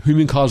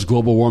 human-caused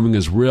global warming,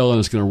 is real and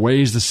it's going to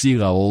raise the sea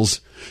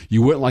levels,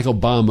 you wouldn't, like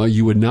Obama,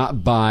 you would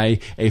not buy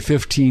a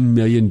 $15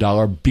 million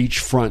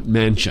beachfront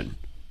mansion.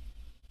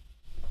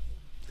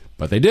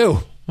 But they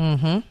do.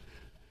 Mm-hmm.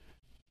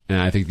 And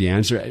I think the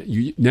answer,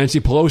 Nancy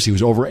Pelosi,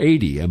 who's over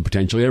 80 and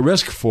potentially at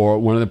risk for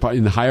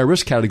in the higher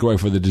risk category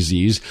for the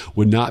disease,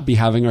 would not be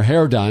having her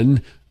hair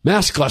done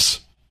maskless,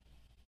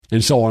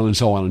 and so on and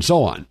so on and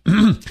so on.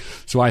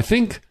 So I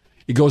think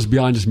it goes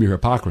beyond just mere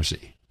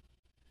hypocrisy.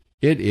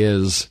 It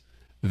is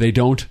they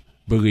don't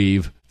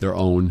believe their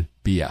own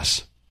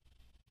BS.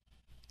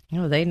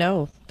 They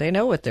know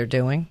what they're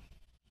doing.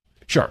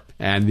 Sure,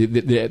 and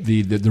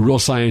the real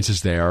science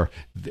is there.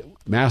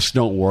 Masks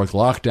don't work.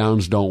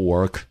 Lockdowns don't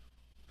work.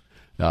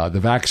 The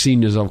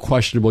vaccine is of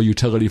questionable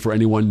utility for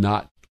anyone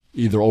not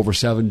either over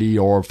 70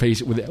 or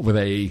face with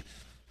a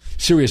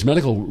serious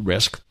medical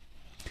risk.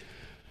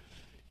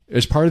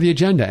 It's part of the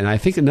agenda, and I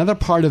think another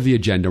part of the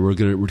agenda we're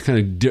kind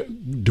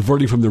of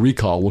diverting from the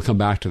recall. We'll come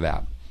back to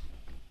that.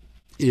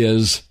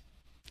 Is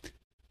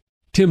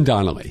Tim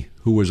Donnelly,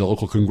 who was a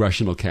local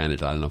congressional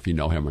candidate. I don't know if you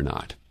know him or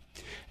not.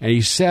 And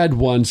he said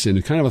once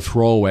in kind of a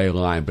throwaway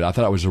line, but I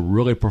thought it was a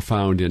really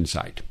profound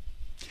insight.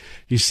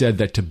 He said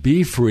that to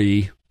be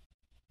free,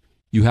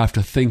 you have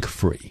to think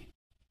free.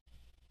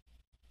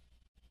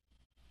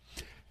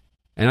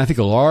 And I think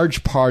a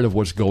large part of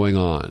what's going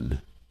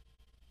on,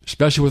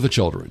 especially with the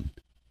children,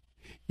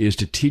 is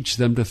to teach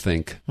them to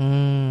think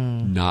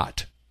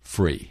not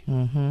free.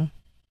 Mm-hmm.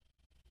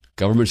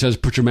 Government says,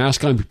 put your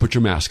mask on, put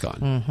your mask on.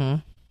 Mm-hmm.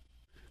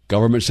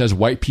 Government says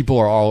white people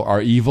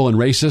are evil and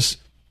racist.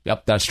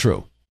 Yep, that's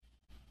true.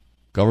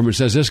 Government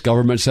says this,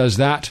 government says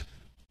that.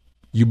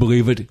 You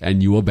believe it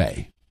and you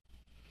obey.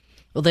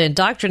 Well, the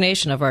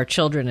indoctrination of our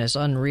children is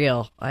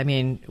unreal. I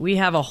mean, we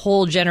have a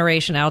whole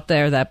generation out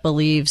there that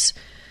believes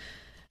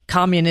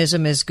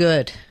communism is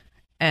good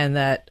and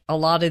that a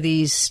lot of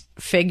these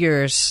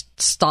figures,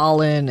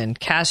 Stalin and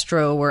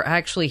Castro, were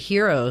actually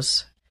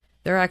heroes.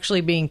 They're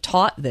actually being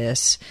taught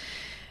this,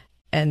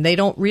 and they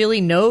don't really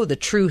know the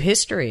true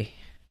history.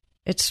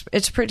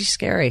 It's pretty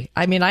scary.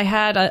 I mean, I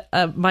had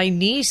my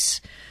niece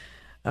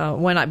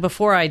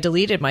before I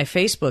deleted my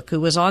Facebook,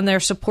 who was on there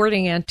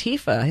supporting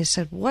Antifa. I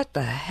said, "What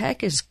the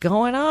heck is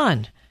going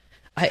on?"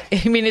 I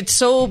mean, it's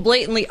so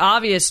blatantly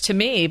obvious to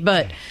me,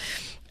 but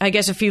I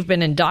guess if you've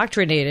been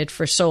indoctrinated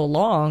for so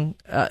long,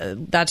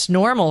 that's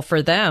normal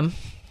for them.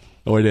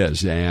 Oh, it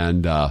is,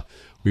 and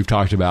we've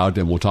talked about,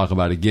 and we'll talk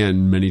about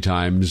again many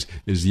times,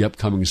 is the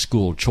upcoming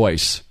school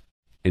choice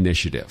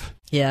initiative.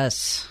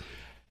 Yes.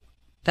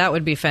 That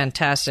would be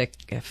fantastic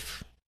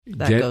if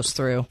that goes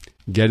through.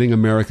 Getting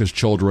America's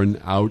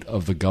children out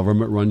of the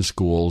government-run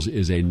schools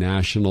is a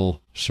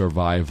national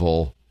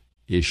survival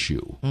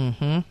issue.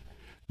 Mm-hmm.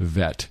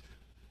 That,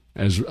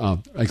 as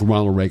like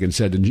Ronald Reagan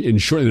said, in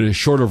a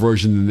shorter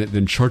version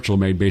than Churchill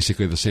made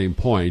basically the same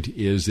point,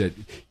 is that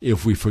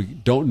if we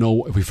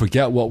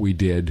forget what we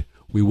did,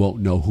 we won't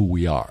know who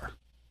we are.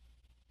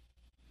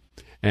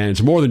 And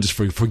it's more than just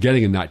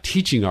forgetting and not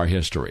teaching our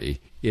history.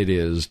 It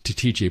is to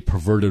teach a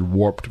perverted,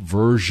 warped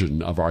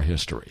version of our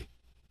history.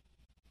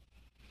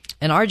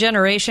 And our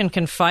generation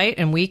can fight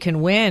and we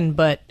can win,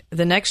 but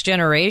the next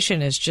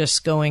generation is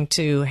just going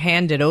to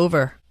hand it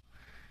over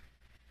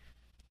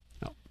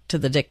to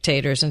the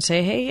dictators and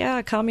say, hey,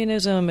 yeah,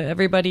 communism,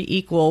 everybody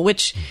equal,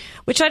 which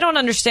I don't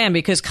understand,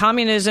 because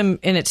communism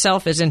in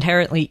itself is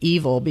inherently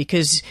evil,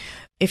 because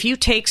if you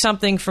take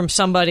something from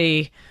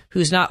somebody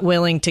who's not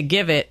willing to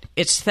give it,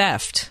 it's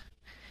theft.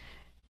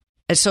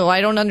 And so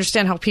I don't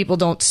understand how people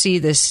don't see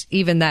this,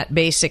 even that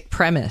basic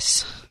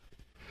premise.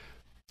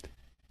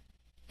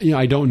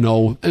 I don't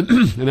know, and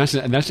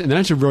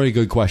that's a very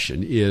good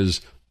question.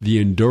 Is the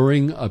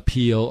enduring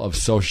appeal of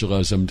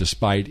socialism,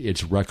 despite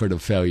its record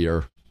of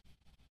failure,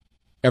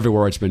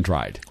 everywhere it's been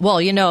tried? Well,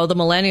 the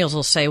millennials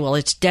will say, "Well,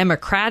 it's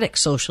democratic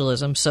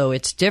socialism, so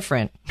it's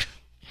different."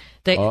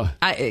 They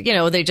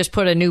just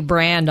put a new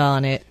brand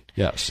on it.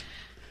 Yes,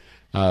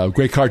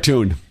 great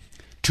cartoon.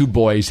 Two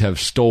boys have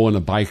stolen a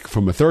bike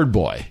from a third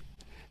boy.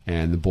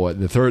 And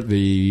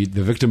the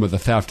victim of the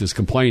theft is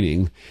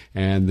complaining,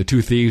 and the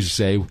two thieves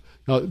say,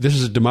 "No, this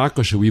is a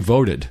democracy. We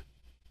voted."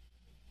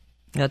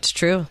 That's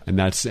true. And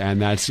that's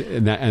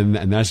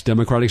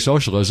democratic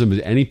socialism.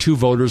 Any two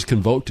voters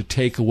can vote to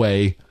take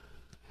away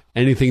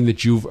anything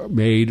that you've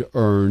made,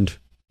 earned,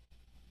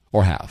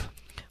 or have.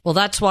 Well,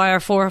 that's why our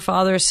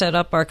forefathers set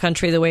up our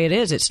country the way it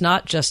is. It's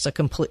not just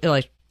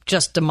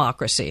just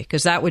democracy,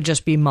 because that would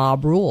just be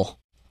mob rule.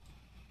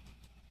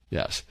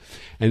 Yes,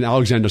 and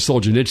Alexander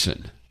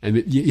Solzhenitsyn.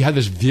 And you have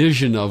this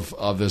vision of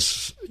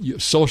this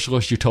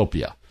socialist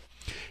utopia.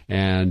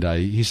 And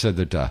he said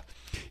that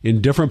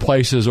in different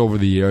places over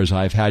the years,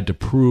 I've had to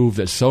prove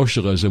that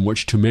socialism,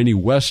 which to many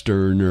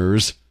Western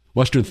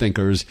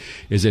thinkers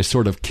is a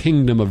sort of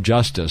kingdom of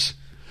justice,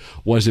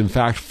 was in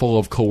fact full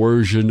of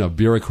coercion, of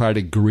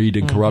bureaucratic greed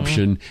and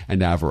corruption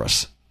and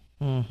avarice.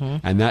 Mm-hmm.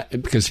 And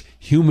that because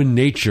human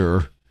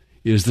nature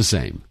is the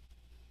same.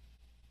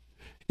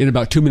 In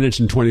about 2 minutes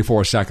and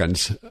 24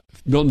 seconds,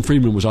 Milton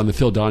Friedman was on the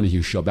Phil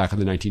Donahue Show back in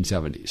the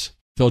 1970s.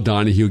 Phil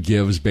Donahue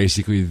gives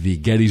basically the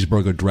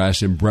Gettysburg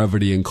Address in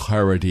brevity and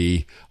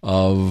clarity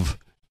of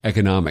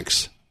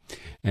economics.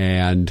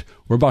 And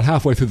we're about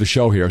halfway through the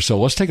show here, so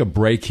let's take a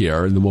break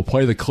here, and then we'll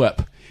play the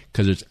clip,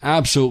 because it's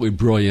absolutely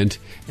brilliant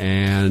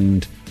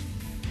and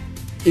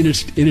in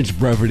its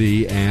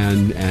brevity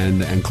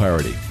and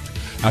clarity.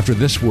 After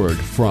this word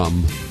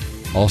from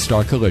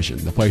All-Star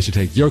Collision, the place to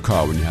take your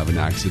car when you have an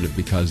accident,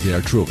 because they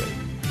are truly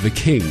the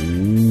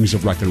kings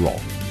of wreck and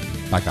roll.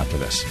 Back after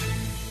this.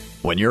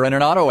 When you're in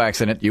an auto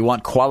accident, you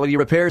want quality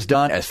repairs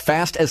done as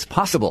fast as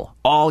possible.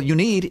 All you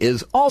need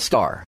is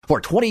All-Star.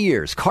 For 20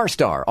 years,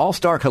 CarStar,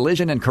 All-Star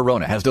Collision, and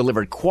Corona has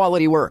delivered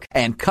quality work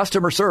and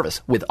customer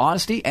service with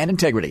honesty and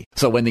integrity.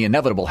 So when the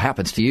inevitable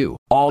happens to you,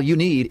 all you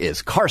need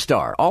is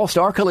CarStar,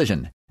 All-Star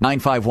Collision.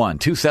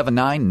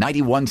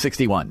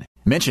 951-279-9161.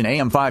 Mention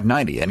AM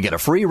 590 and get a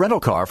free rental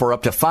car for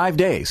up to 5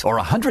 days or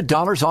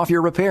 $100 off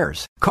your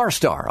repairs.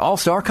 CarStar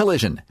All-Star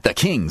Collision, the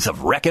kings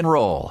of wreck and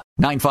roll.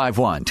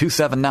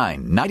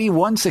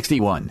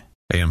 951-279-9161.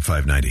 AM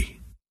 590,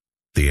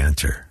 The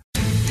Answer.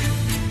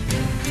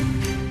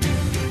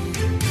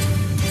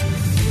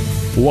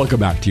 Welcome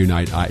back to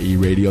Unite IE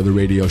Radio, the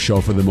radio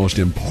show for the most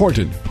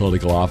important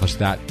political office,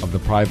 that of the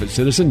private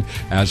citizen.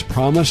 As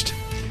promised,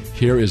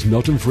 here is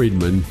Milton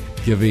Friedman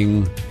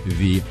giving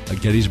the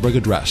Gettysburg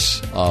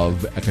Address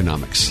of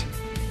economics.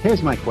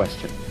 Here's my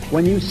question.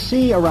 When you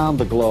see around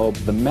the globe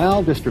the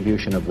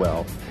maldistribution of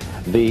wealth,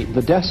 the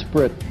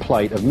desperate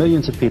plight of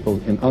millions of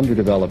people in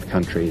underdeveloped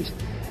countries,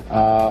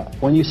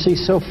 when you see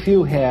so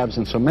few haves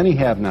and so many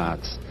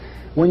have-nots,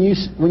 when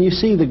you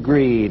see the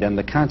greed and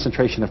the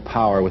concentration of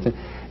power within,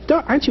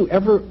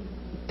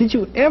 did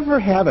you ever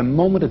have a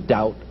moment of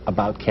doubt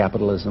about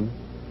capitalism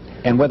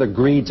and whether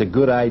greed's a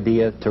good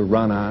idea to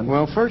run on?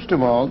 Well, first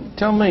of all,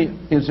 tell me,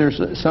 is there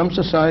some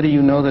society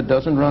you know that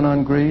doesn't run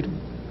on greed?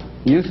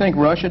 You think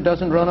Russia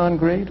doesn't run on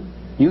greed?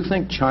 You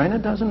think China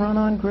doesn't run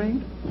on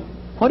greed?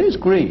 What is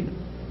greed?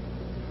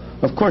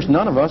 Of course,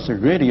 none of us are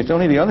greedy. It's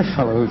only the other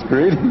fellow who's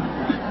greedy.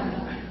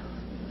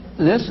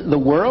 The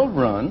world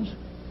runs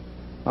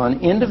on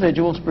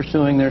individuals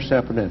pursuing their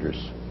separate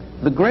interests.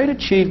 The great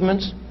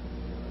achievements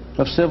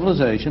of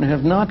civilization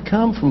have not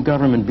come from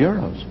government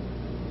bureaus.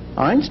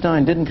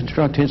 Einstein didn't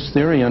construct his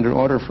theory under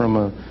order from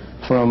a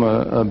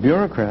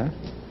bureaucrat.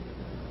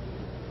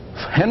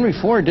 Henry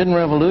Ford didn't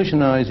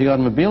revolutionize the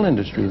automobile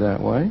industry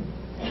that way.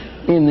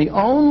 In the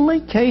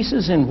only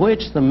cases in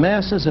which the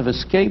masses have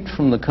escaped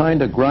from the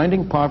kind of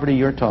grinding poverty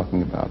you're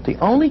talking about, the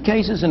only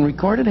cases in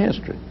recorded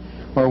history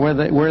are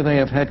where they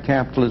have had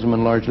capitalism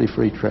and largely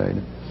free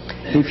trade.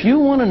 If you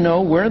want to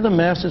know where the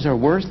masses are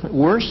worst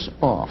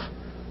off,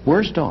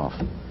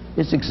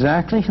 it's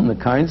exactly in the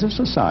kinds of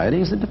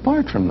societies that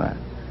depart from that.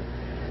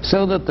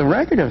 So that the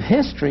record of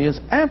history is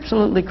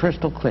absolutely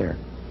crystal clear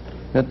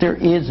that there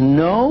is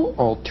no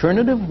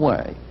alternative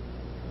way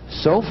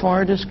so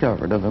far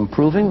discovered of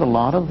improving the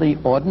lot of the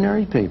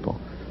ordinary people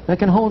that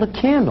can hold a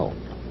candle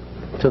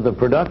to the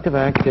productive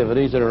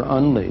activities that are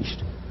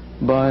unleashed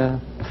by a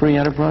free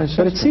enterprise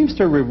system. But it seems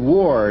to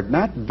reward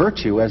not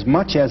virtue as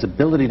much as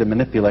ability to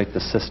manipulate the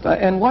system.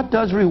 And what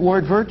does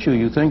reward virtue?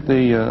 You think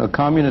a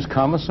communist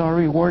commissar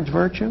rewards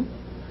virtue?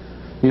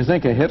 You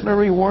think a Hitler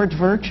rewards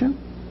virtue?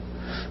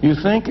 You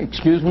think,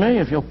 excuse me,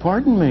 if you'll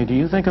pardon me, do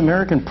you think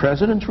American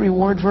presidents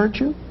reward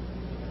virtue?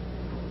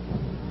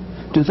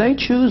 Do they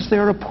choose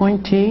their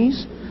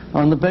appointees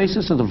on the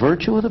basis of the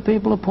virtue of the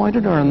people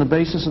appointed or on the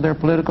basis of their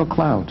political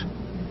clout?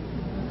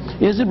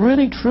 Is it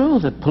really true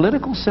that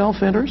political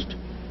self-interest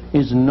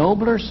is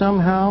nobler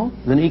somehow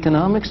than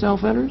economic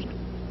self-interest?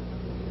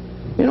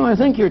 You know, I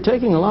think you're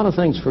taking a lot of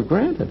things for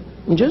granted.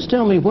 And just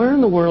tell me where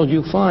in the world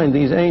you find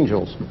these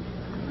angels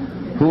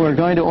who are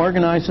going to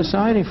organize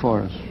society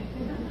for us.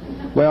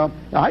 Well,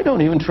 I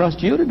don't even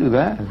trust you to do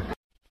that.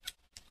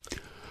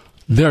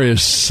 There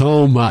is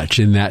so much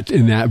in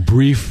that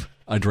brief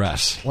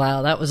address.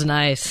 Wow, that was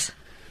nice.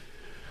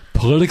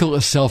 Political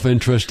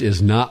self-interest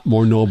is not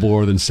more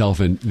nobler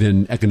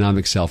than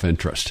economic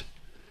self-interest.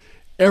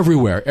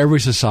 Everywhere, every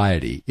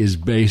society is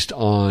based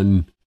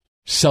on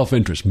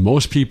self-interest.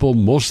 Most people,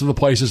 most of the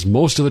places,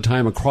 most of the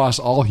time across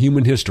all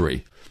human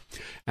history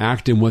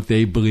act in what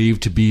they believe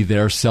to be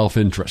their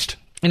self-interest.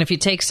 And if you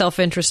take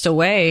self-interest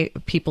away,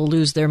 people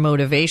lose their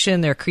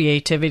motivation, their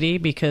creativity,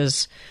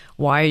 because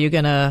why are you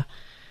going to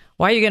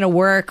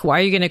work? Why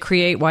are you going to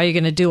create? Why are you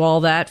going to do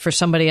all that for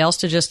somebody else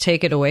to just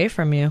take it away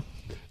from you?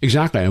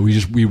 Exactly. And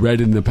we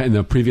read in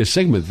the previous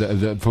segment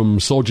from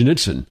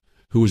Solzhenitsyn,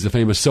 who was the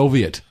famous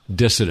Soviet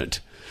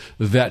dissident,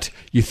 that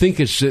you think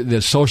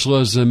that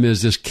socialism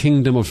is this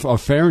kingdom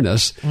of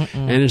fairness,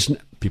 and it's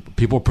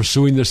people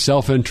pursuing their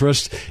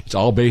self-interest. It's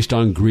all based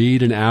on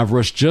greed and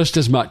avarice just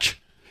as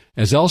much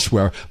as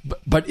elsewhere.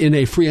 But in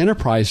a free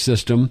enterprise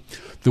system,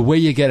 the way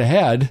you get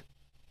ahead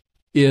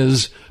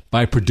is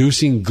by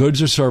producing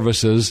goods or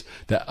services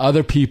that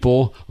other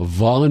people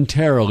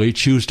voluntarily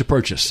choose to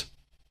purchase.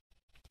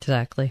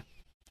 Exactly.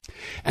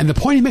 And the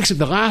point he makes at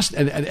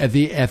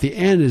the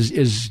end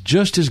is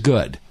just as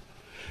good.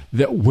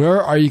 That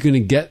where are you going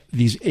to get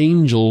these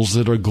angels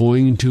that are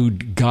going to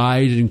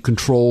guide and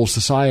control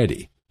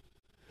society?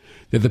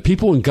 That the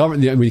people in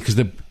government, because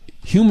the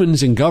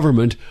humans in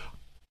government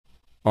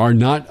are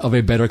not of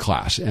a better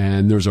class.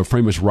 And there's a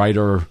famous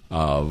writer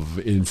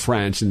in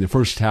France in the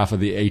first half of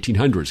the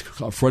 1800s,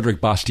 Frédéric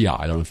Bastiat.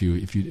 I don't know if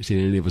you've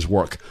seen any of his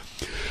work.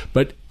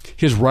 But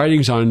his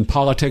writings on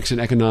politics and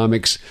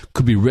economics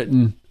could be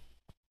written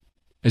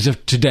as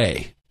if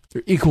today.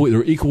 They're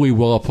equally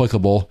well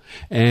applicable.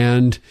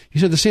 And he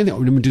said the same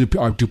thing.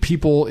 Do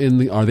people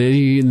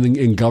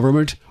in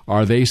government,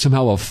 are they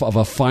somehow of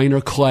a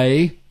finer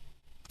clay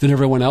than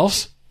everyone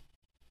else?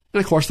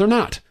 And of course they're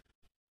not.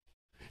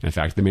 In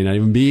fact, they may not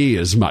even be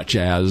as much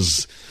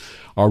as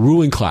our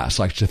ruling class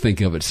likes to think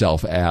of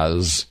itself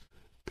as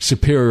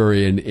superior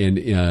in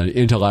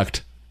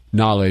intellect,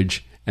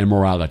 knowledge, and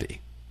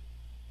morality,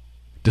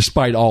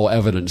 despite all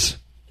evidence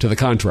to the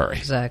contrary.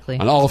 Exactly.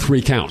 On all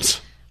three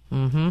counts.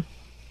 Mm-hmm.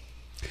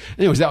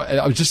 Anyways,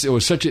 it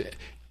was such a...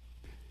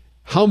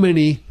 How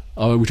many,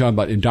 we're talking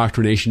about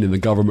indoctrination in the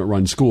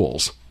government-run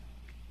schools,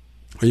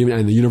 or even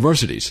in the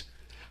universities,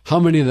 how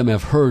many of them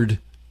have heard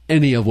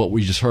any of what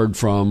we just heard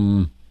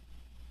from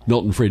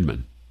Milton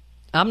Friedman?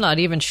 I'm not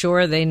even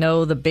sure they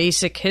know the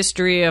basic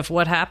history of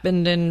what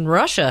happened in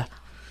Russia.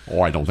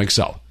 Oh, I don't think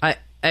so.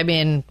 I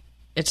mean,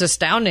 it's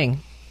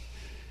astounding.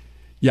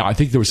 Yeah, I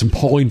think there was some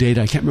polling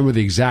data. I can't remember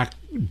the exact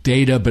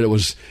data, but it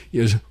was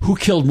who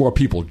killed more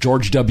people,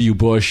 George W.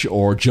 Bush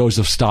or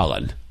Joseph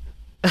Stalin?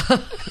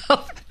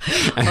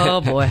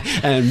 Oh, boy.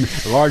 And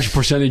a large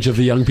percentage of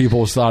the young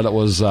people thought it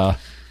was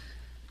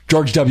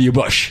George W.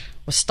 Bush.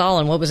 Was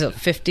Stalin, what was it,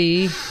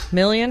 50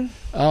 million?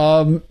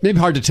 Maybe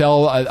hard to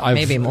tell.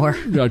 Maybe more.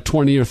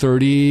 20 or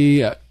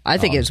 30. I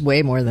think it's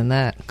way more than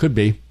that. Could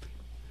be.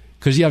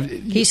 Because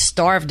he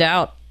starved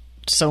out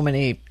so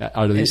many.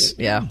 Out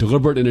of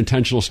deliberate and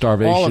intentional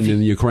starvation in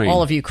the Ukraine.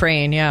 All of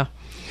Ukraine, yeah.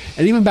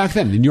 And even back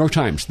then, the New York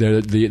Times,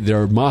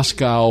 their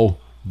Moscow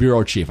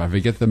bureau chief, I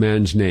forget the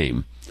man's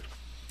name,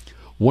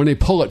 won a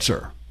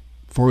Pulitzer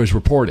for his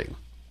reporting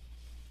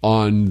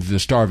on the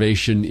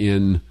starvation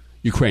in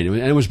Ukraine. And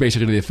it was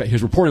basically,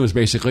 his reporting was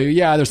basically,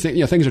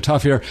 things are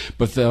tough here,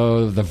 but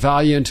the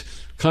valiant,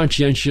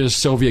 conscientious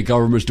Soviet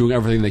government is doing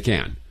everything they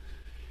can.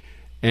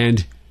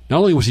 And not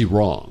only was he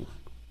wrong,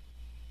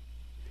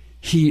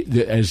 he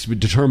has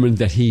determined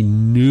that he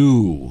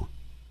knew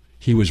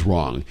he was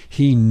wrong.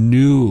 He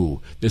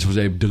knew this was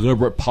a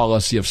deliberate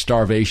policy of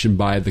starvation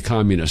by the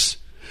communists,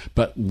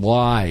 but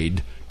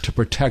lied to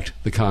protect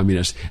the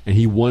communists, and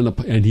he won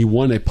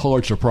a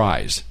Pulitzer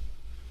Prize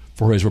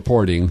for his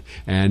reporting,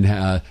 and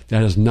that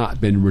has not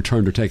been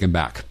returned or taken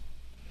back.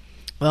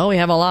 Well, we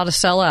have a lot of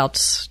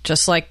sellouts,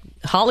 just like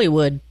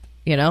Hollywood.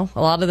 A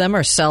lot of them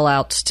are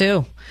sellouts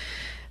too.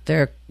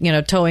 They're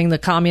towing the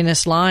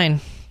communist line.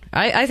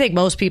 I think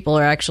most people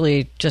are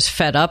actually just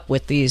fed up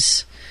with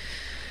these.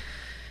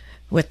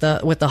 With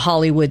the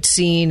Hollywood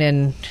scene,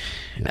 and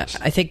yes.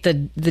 I think the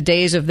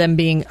days of them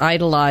being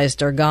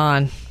idolized are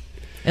gone,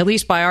 at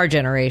least by our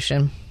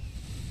generation.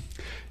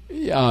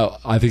 Yeah,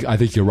 I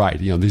think you're right.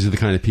 These are the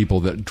kind of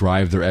people that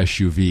drive their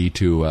SUV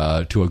to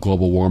a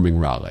global warming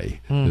rally.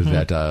 Mm-hmm.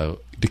 That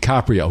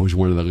DiCaprio, who's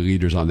one of the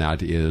leaders on that,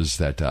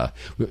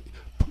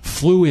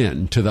 flew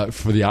in for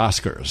the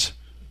Oscars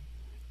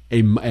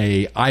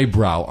a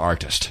eyebrow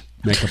artist,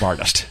 makeup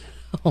artist.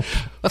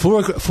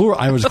 Flew,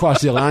 I was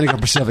across the Atlantic or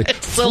Pacific.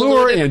 Flew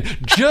her in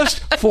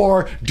just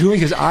for doing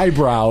his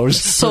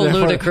eyebrows. So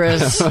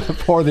ludicrous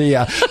for the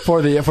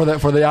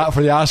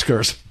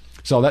Oscars.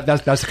 So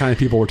that's the kind of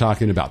people we're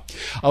talking about.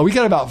 We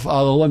got about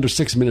a little under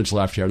 6 minutes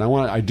left here, and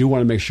I do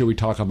want to make sure we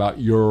talk about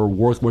your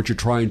work, what you're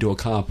trying to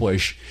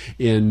accomplish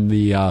in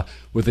the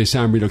with the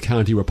San Benito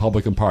County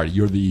Republican Party.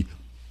 You're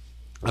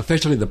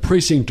officially the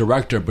precinct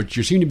director, but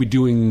you seem to be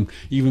doing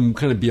even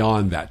kind of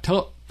beyond that.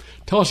 Tell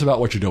us about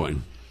what you're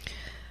doing.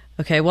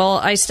 Okay, well,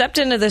 I stepped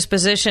into this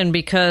position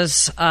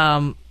because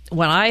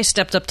when I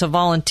stepped up to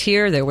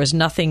volunteer, there was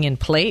nothing in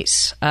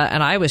place.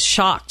 And I was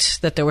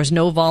shocked that there was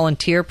no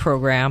volunteer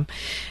program.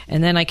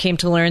 And then I came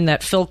to learn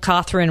that Phil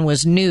Cothran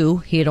was new.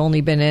 He had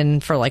only been in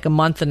for like a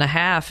month and a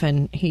half.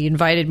 And he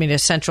invited me to a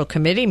Central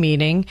Committee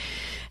meeting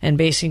and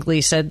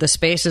basically said, the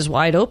space is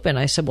wide open.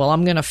 I said, well,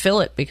 I'm going to fill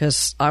it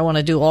because I want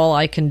to do all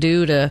I can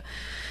do to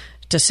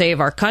save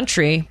our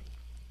country.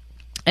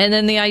 And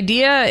then the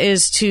idea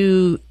is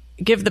to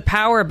give the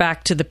power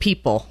back to the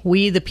people,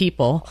 we the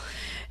people.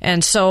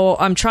 And so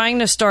I'm trying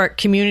to start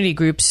community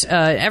groups.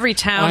 Every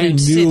town and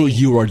city. I knew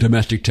you were a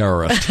domestic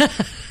terrorist.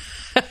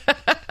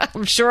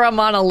 I'm sure I'm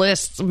on a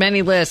list,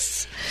 many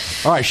lists.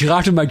 All right, she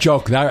laughed at my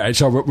joke.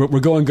 So we're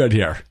going good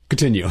here.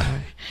 Continue.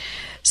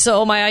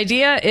 So my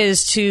idea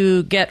is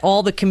to get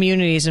all the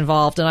communities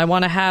involved, and I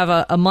want to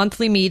have a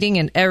monthly meeting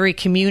in every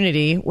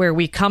community where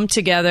we come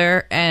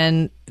together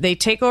and they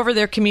take over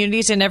their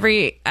communities in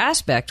every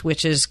aspect,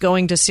 which is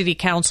going to city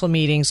council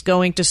meetings,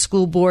 going to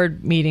school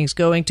board meetings,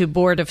 going to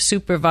board of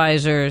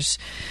supervisors,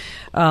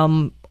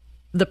 the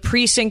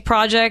precinct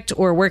project,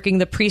 or working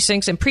the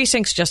precincts. And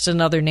precincts just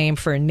another name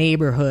for a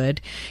neighborhood.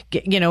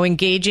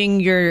 Engaging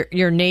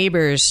your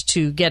neighbors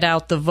to get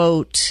out the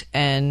vote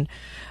and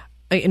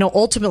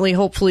ultimately,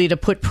 hopefully, to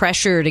put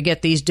pressure to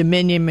get these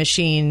Dominion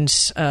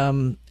machines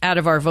out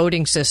of our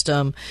voting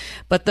system.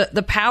 But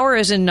the power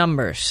is in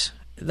numbers.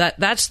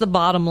 That's the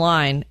bottom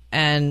line.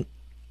 And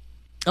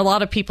a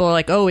lot of people are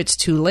like, oh, it's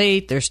too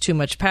late. There's too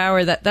much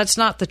power. That's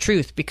not the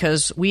truth,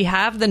 because we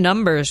have the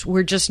numbers.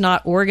 We're just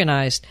not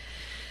organized.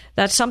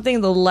 That's something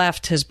the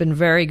left has been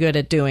very good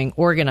at doing,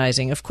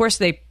 organizing. Of course,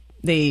 they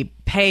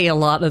pay a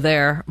lot of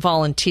their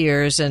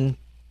volunteers and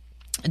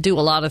do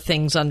a lot of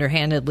things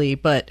underhandedly,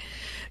 but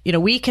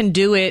we can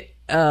do it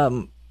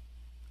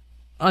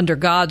under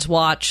God's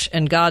watch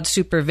and God's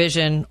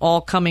supervision,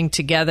 all coming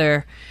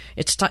together.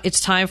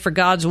 It's time for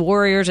God's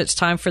warriors. It's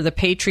time for the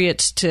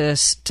patriots to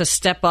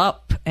step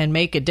up and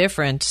make a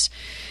difference.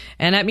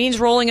 And that means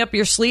rolling up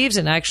your sleeves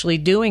and actually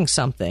doing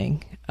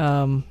something.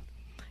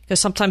 Because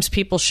sometimes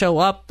people show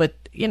up, but,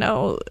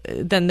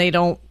 then they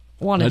don't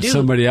want to do it. Let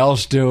somebody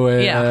else do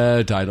it.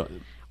 Yeah. I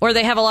don't... Or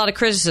they have a lot of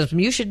criticism.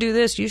 You should do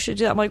this. You should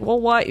do that. I'm like,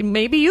 well, why?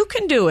 Maybe you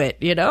can do it.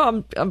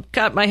 I'm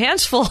got my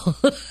hands full.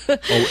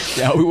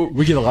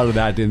 We get a lot of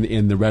that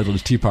in the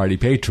Redlands Tea Party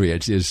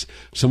Patriots. Is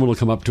someone will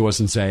come up to us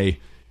and say,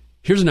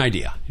 "Here's an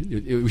idea.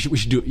 You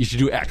should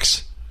do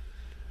X."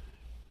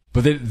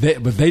 But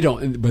they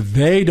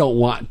don't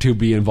want to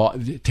be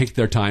involved. Take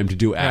their time to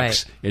do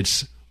X. Right.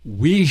 It's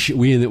we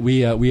in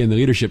the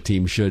leadership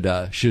team should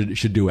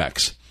do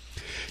X.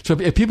 So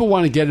if people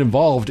want to get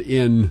involved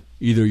in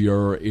either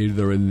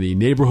in the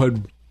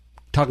neighborhood,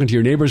 talking to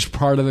your neighbors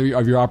part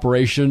of your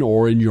operation,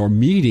 or in your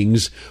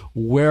meetings,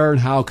 where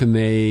and how can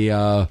they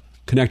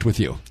connect with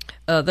you?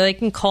 They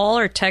can call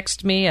or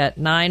text me at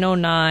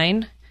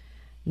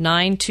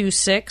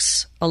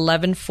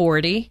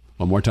 909-926-1140.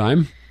 One more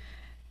time.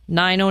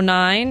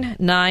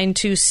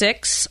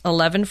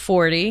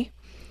 909-926-1140.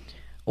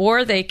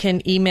 Or they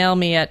can email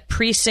me at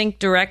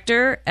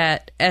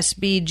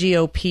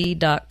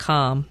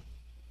precinctdirector@sbgop.com.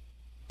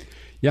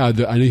 Yeah, I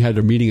know you had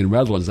a meeting in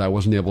Redlands. I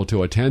wasn't able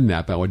to attend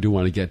that, but I do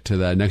want to get to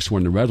the next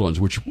one in Redlands,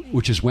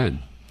 which is when?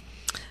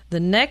 The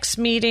next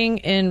meeting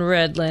in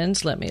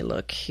Redlands, let me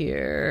look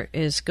here,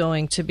 is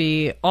going to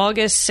be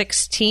August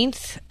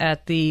 16th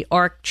at the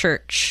Ark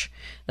Church.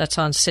 That's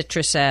on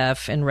Citrus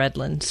Ave in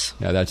Redlands.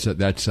 Yeah,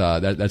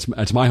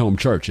 that's my home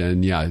church,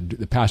 and yeah,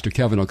 the pastor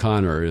Kevin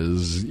O'Connor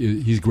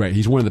he's great.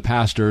 He's one of the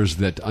pastors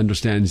that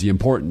understands the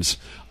importance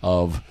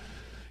of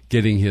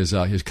getting his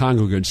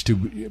congregants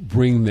to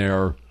bring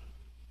their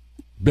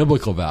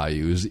biblical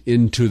values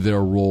into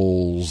their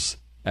roles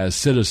as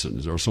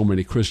citizens. There are so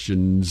many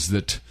Christians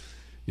that,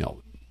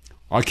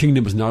 our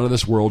kingdom is not of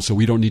this world, so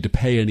we don't need to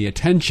pay any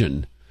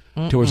attention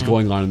to what's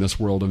going on in this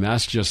world, and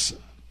that's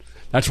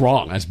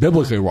wrong. That's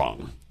biblically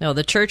wrong. No,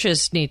 the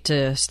churches need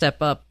to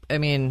step up.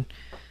 And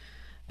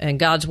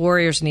God's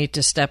warriors need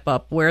to step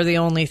up. We're the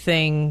only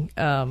thing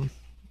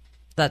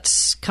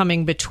that's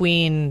coming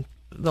between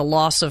the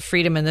loss of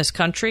freedom in this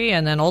country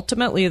and then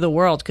ultimately the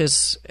world,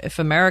 because if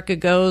America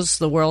goes,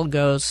 the world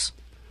goes.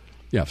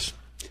 Yes.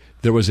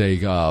 There was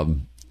a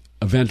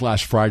event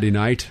last Friday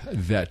night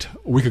a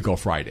week ago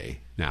Friday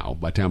now,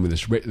 by the time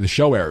the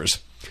show airs.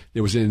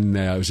 It was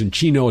in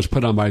Chino. It was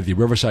put on by the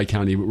Riverside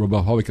County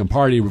Republican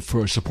Party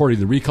for supporting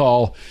the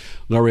recall.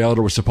 Larry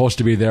Elder was supposed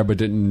to be there but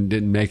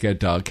didn't make it.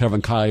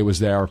 Kevin Kiley was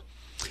there.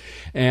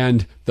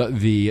 And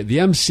the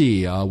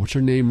MC, what's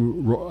her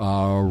name?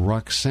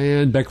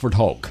 Roxanne Beckford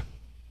Hoke.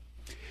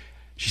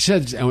 She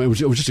said, and it was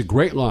just a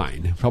great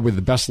line, probably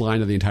the best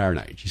line of the entire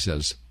night. She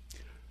says,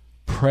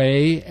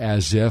 "Pray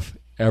as if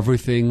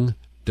everything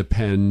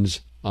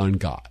depends on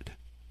God.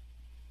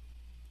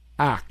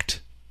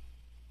 Act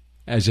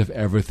as if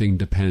everything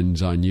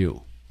depends on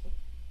you.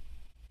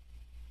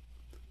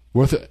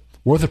 Worth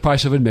the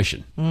price of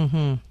admission.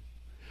 Mm-hmm.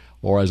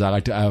 Or as I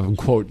like to have him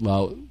quote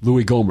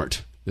Louis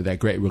Gohmert, that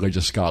great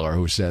religious scholar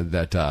who said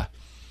that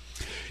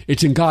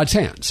it's in God's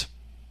hands.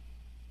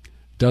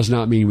 Does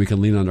not mean we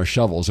can lean on our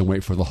shovels and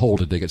wait for the hole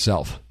to dig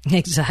itself.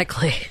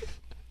 Exactly.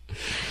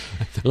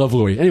 I love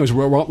Louis. Anyways,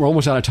 we're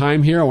almost out of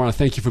time here. I want to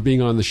thank you for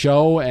being on the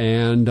show,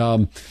 and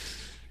you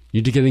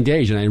need to get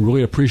engaged. And I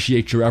really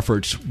appreciate your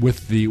efforts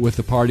with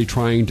the party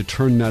trying to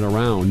turn that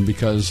around,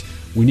 because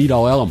we need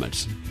all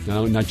elements.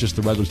 Not just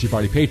the Redlands Tea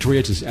Party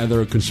Patriots and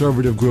other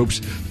conservative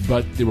groups,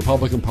 but the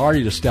Republican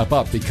Party to step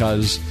up,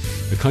 because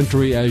the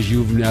country, as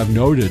you have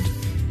noted,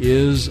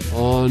 is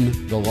on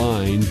the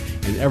line,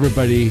 and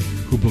everybody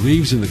who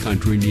believes in the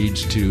country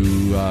needs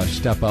to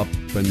step up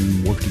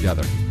and work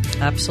together.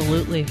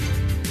 Absolutely.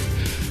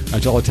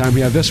 That's all the time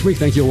we have this week.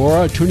 Thank you,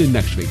 Laura. Tune in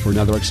next week for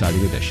another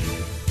exciting edition.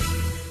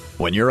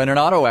 When you're in an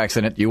auto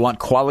accident, you want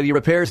quality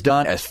repairs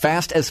done as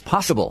fast as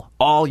possible.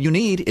 All you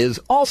need is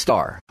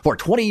All-Star. For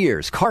 20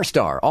 years,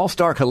 CarStar,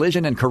 All-Star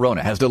Collision, and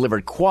Corona has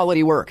delivered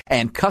quality work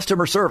and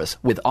customer service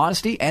with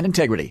honesty and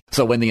integrity.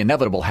 So when the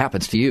inevitable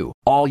happens to you,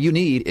 all you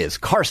need is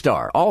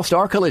CarStar,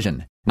 All-Star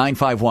Collision.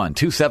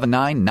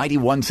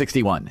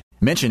 951-279-9161.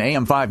 Mention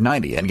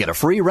AM590 and get a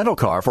free rental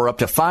car for up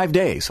to 5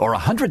 days or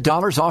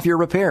 $100 off your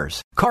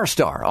repairs.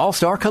 CarStar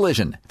All-Star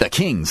Collision, the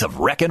kings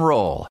of wreck and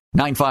roll.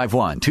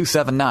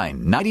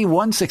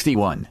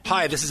 951-279-9161.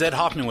 Hi, this is Ed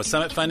Hoffman with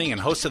Summit Funding and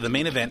host of The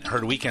Main Event,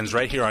 heard weekends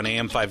right here on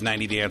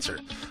AM590 The Answer.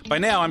 By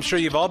now, I'm sure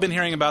you've all been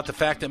hearing about the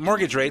fact that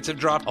mortgage rates have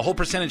dropped a whole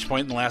percentage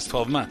point in the last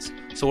 12 months.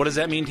 So what does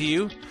that mean to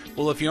you?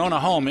 Well, if you own a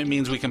home, it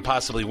means we can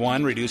possibly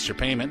 1, reduce your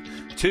payment,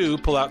 2,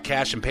 pull out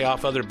cash and pay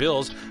off other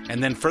bills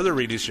and then further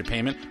reduce your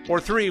payment,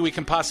 or 3, we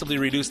can possibly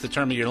reduce the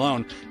term of your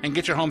loan and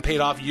get your home paid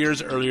off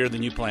years earlier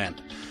than you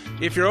planned.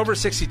 If you're over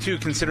 62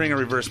 considering a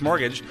reverse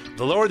mortgage,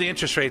 the lower the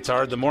interest rates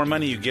are, the more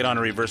money you get on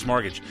a reverse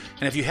mortgage.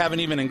 And if you haven't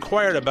even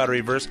inquired about a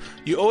reverse,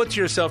 you owe it to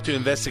yourself to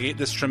investigate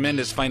this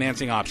tremendous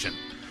financing option.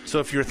 So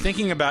if you're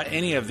thinking about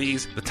any of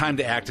these, the time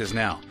to act is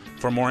now.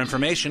 For more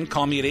information,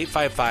 call me at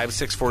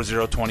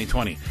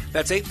 855-640-2020.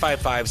 That's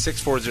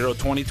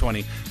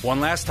 855-640-2020. One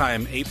last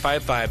time,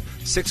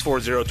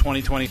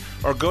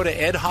 855-640-2020. Or go to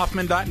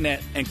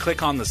edhoffman.net and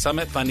click on the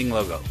Summit Funding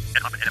logo.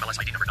 Ed Hoffman, NMLS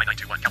ID number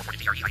 9921,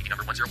 California DRE ID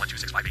number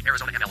 1012658,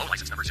 Arizona MLO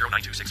license number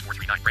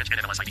 0926439, branch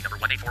NMLS ID number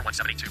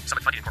 1841782,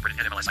 Summit Funding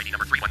Incorporated NMLS ID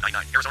number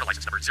 3199, Arizona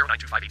license number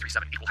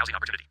 0925837, equal housing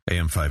opportunity.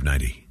 AM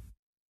 590,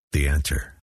 The Answer.